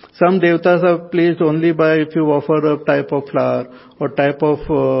 Some devatas are pleased only by if you offer a type of flower or type of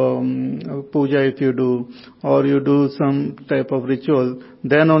puja if you do, or you do some type of ritual,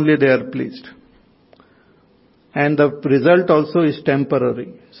 then only they are pleased. And the result also is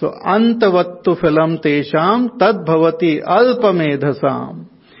temporary. So, antavattu phalam tesham tad bhavati alpamedhasam.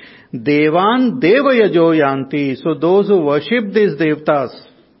 Devan devayajo yanti. So those who worship these devatas,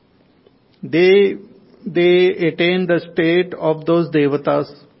 they attain the state of those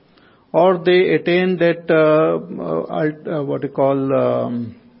devatas, or they attain that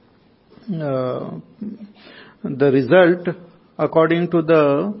the result according to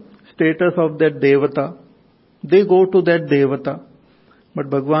the status of that devata. They go to that devata. But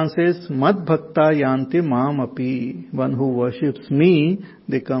Bhagavan says, Mad bhakta yanti mam api. One who worships me,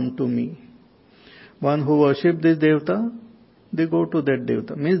 they come to me. One who worships this devata, they go to that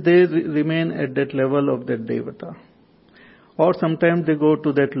devata. Means they remain at that level of that devata. Or sometimes they go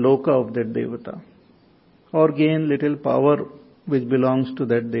to that loka of that devata. Or gain little power which belongs to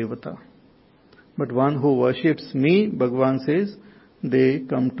that devata. But one who worships me, Bhagavan says, they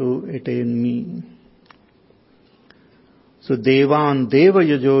come to attain me. So devan deva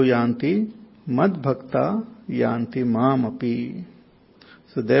yajo yanti mad bhakta yanti mam api.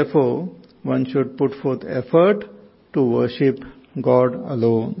 So therefore one should put forth effort to worship God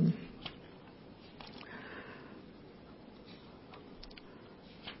alone.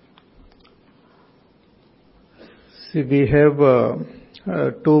 See, we have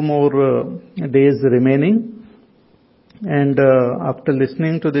 2 more days remaining, and after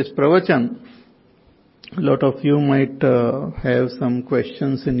listening to this pravachan, a lot of you might have some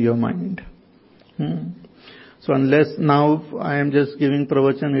questions in your mind. So unless now I am just giving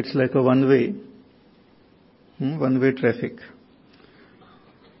pravachan, it's like a one-way traffic.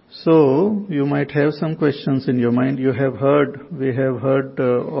 So you might have some questions in your mind. We have heard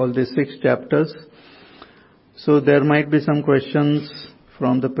all the 6 chapters. So there might be some questions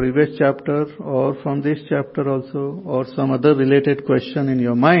from the previous chapter or from this chapter also, or some other related question in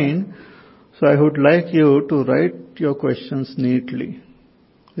your mind. So I would like you to write your questions neatly,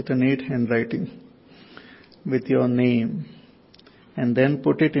 with a neat handwriting, with your name, and then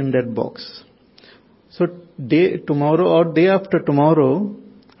put it in that box. So tomorrow or day after tomorrow,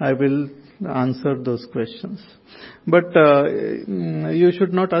 I will answer those questions. But you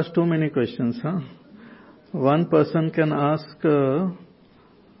should not ask too many questions. One person can ask,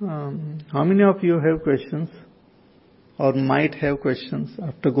 how many of you have questions? Or might have questions.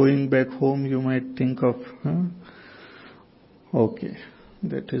 After going back home, you might think of, okay,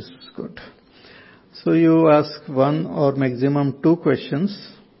 that is good. So you ask 1 or maximum 2 questions,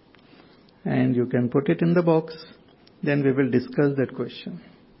 and you can put it in the box. Then we will discuss that question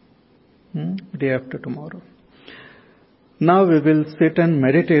day after tomorrow. Now we will sit and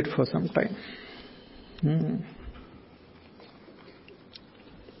meditate for some time.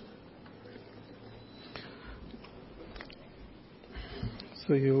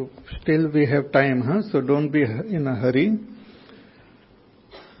 So we have time, so don't be in a hurry.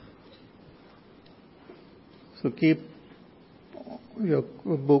 So keep your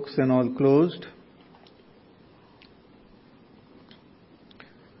books and all closed.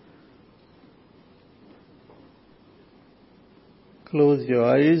 Close your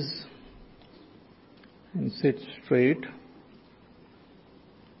eyes and sit straight.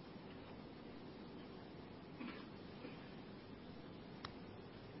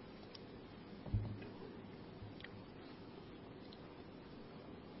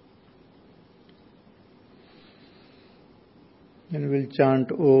 And we'll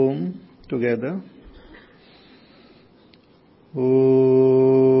chant Om together.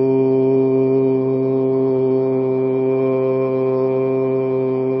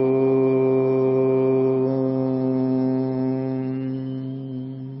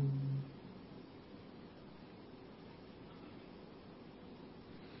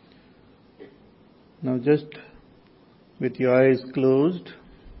 Now just with your eyes closed,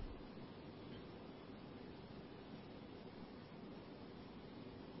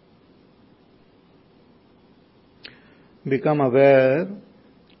 become aware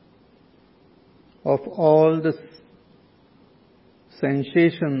of all the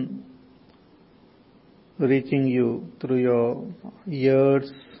sensation reaching you through your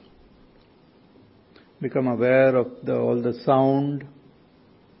ears. Become aware of all the sound.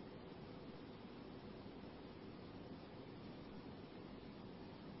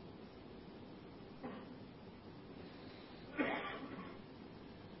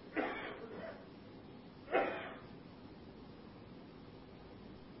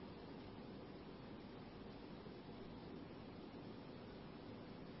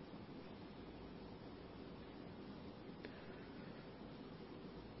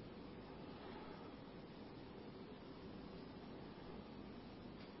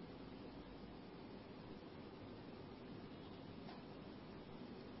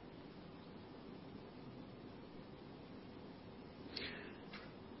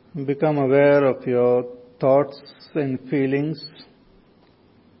 Become aware of your thoughts and feelings.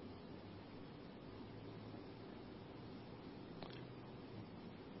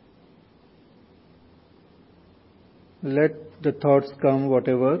 Let the thoughts come,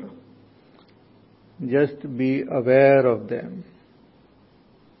 whatever. Just be aware of them.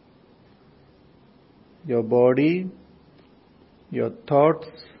 Your body, your thoughts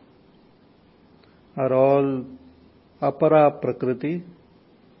are all apara prakriti,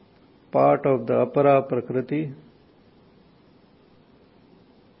 part of the apara prakriti,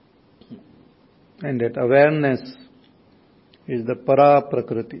 and that awareness is the para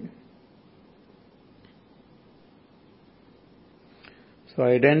prakriti. So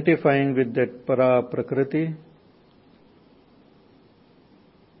identifying with that para prakriti,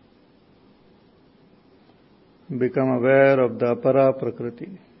 become aware of the apara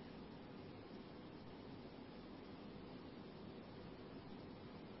prakriti.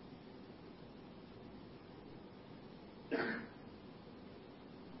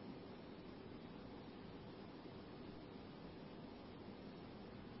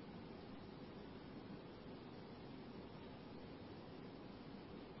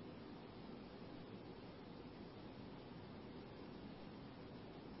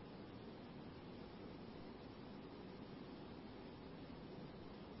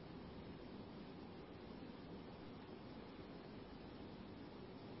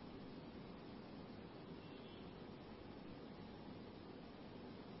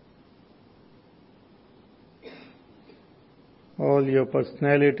 All your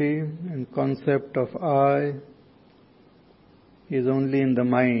personality and concept of I is only in the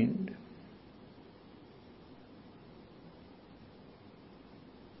mind.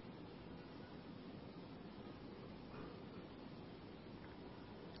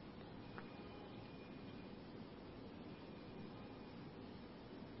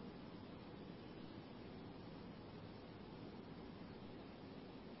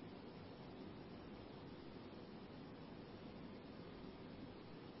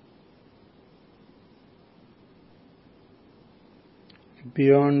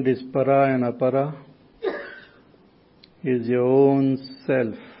 Beyond this para and apara is your own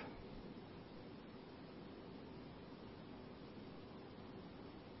self.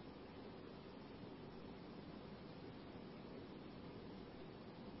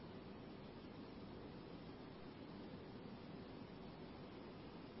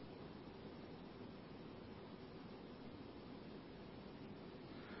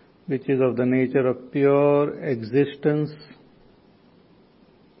 Which is of the nature of pure existence,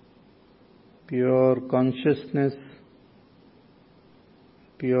 pure consciousness,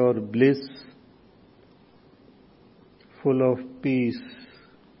 pure bliss, full of peace.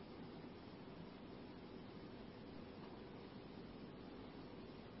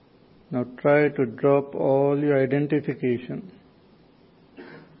 Now try to drop all your identification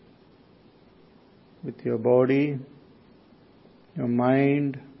with your body, your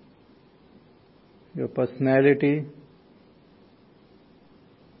mind, your personality,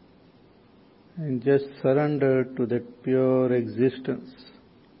 and just surrender to that pure existence,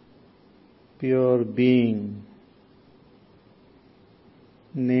 pure being,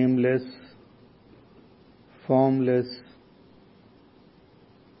 nameless, formless,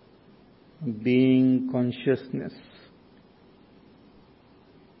 being consciousness.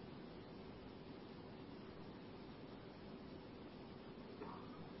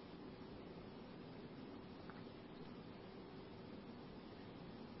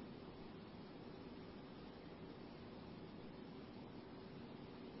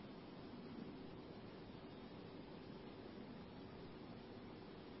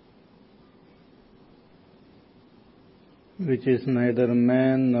 Which is neither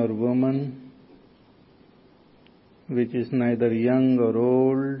man nor woman, which is neither young or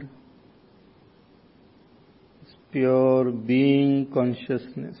old, it's pure being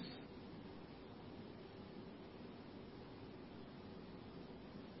consciousness.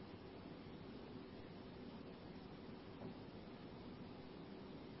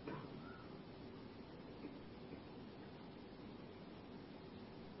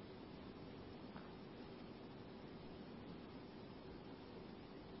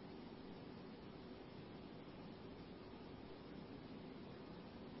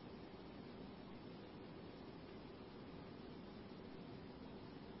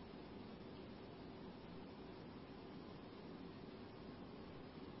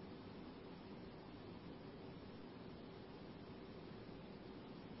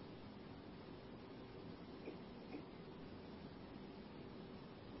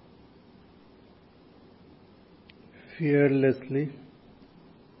 Fearlessly,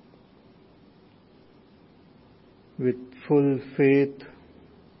 with full faith,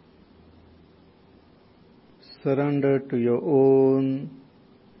 surrender to your own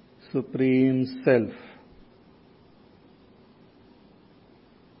Supreme Self.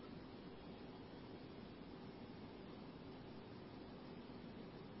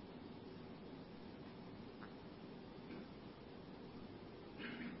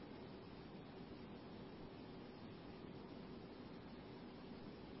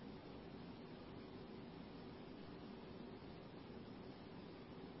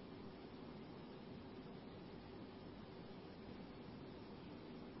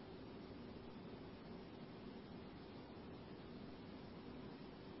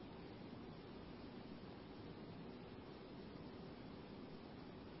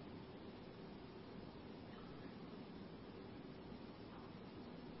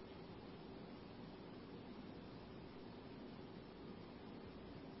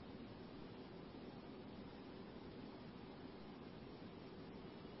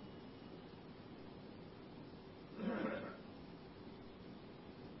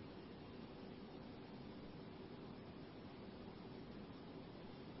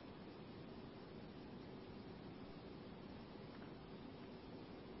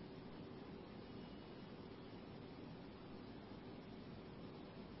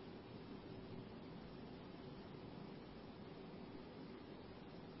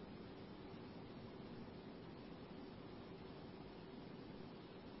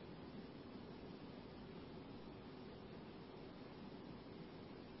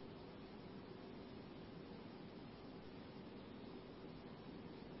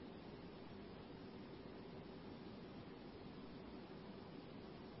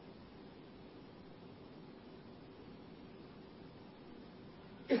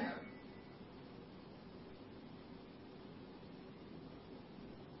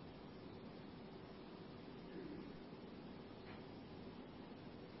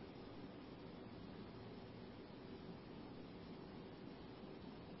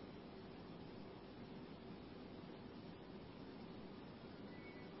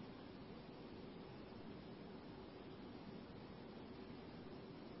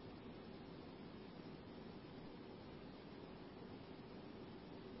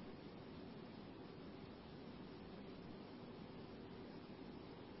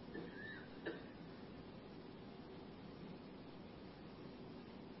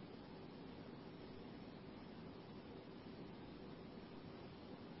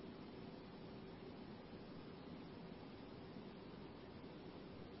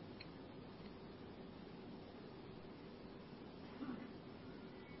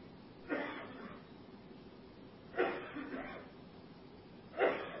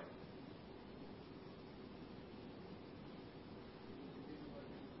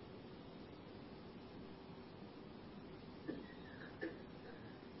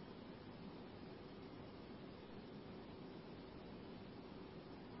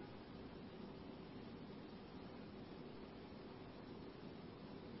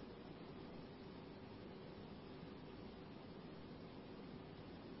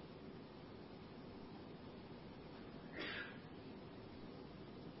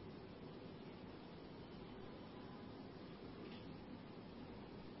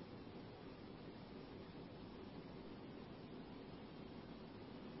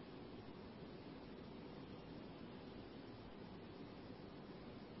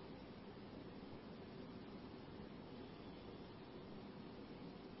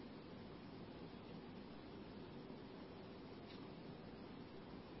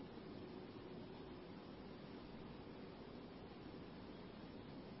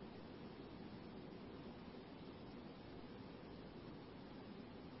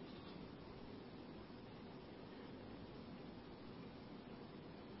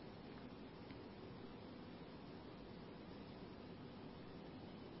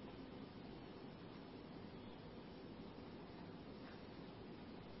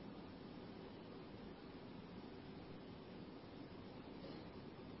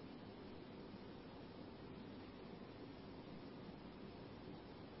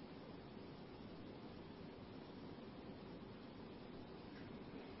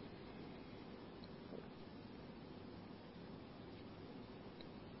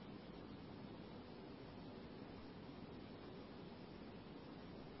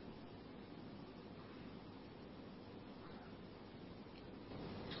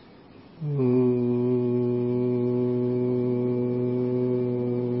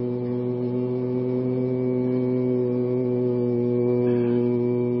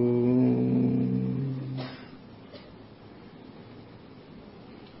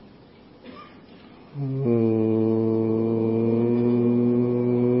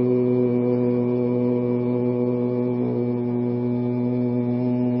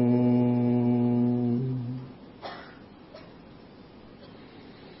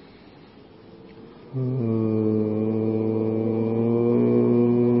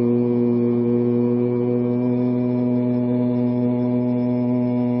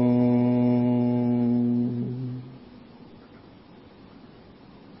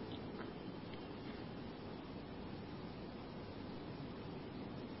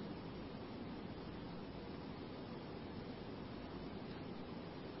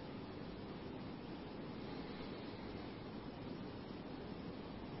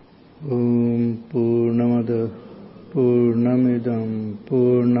 पूर्णमदः पूर्णमिदं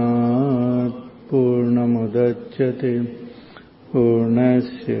पूर्णात् पूर्णमुदच्यते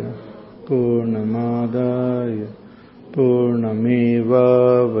पूर्णस्य पूर्णमादाय पूर्णमेवावशिष्यते।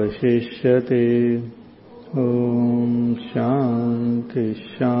 ॐ शान्ति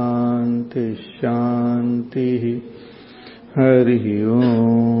शान्ति शान्तिः। हरिः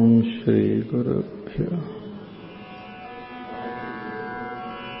ॐ श्री गुरुभ्यः।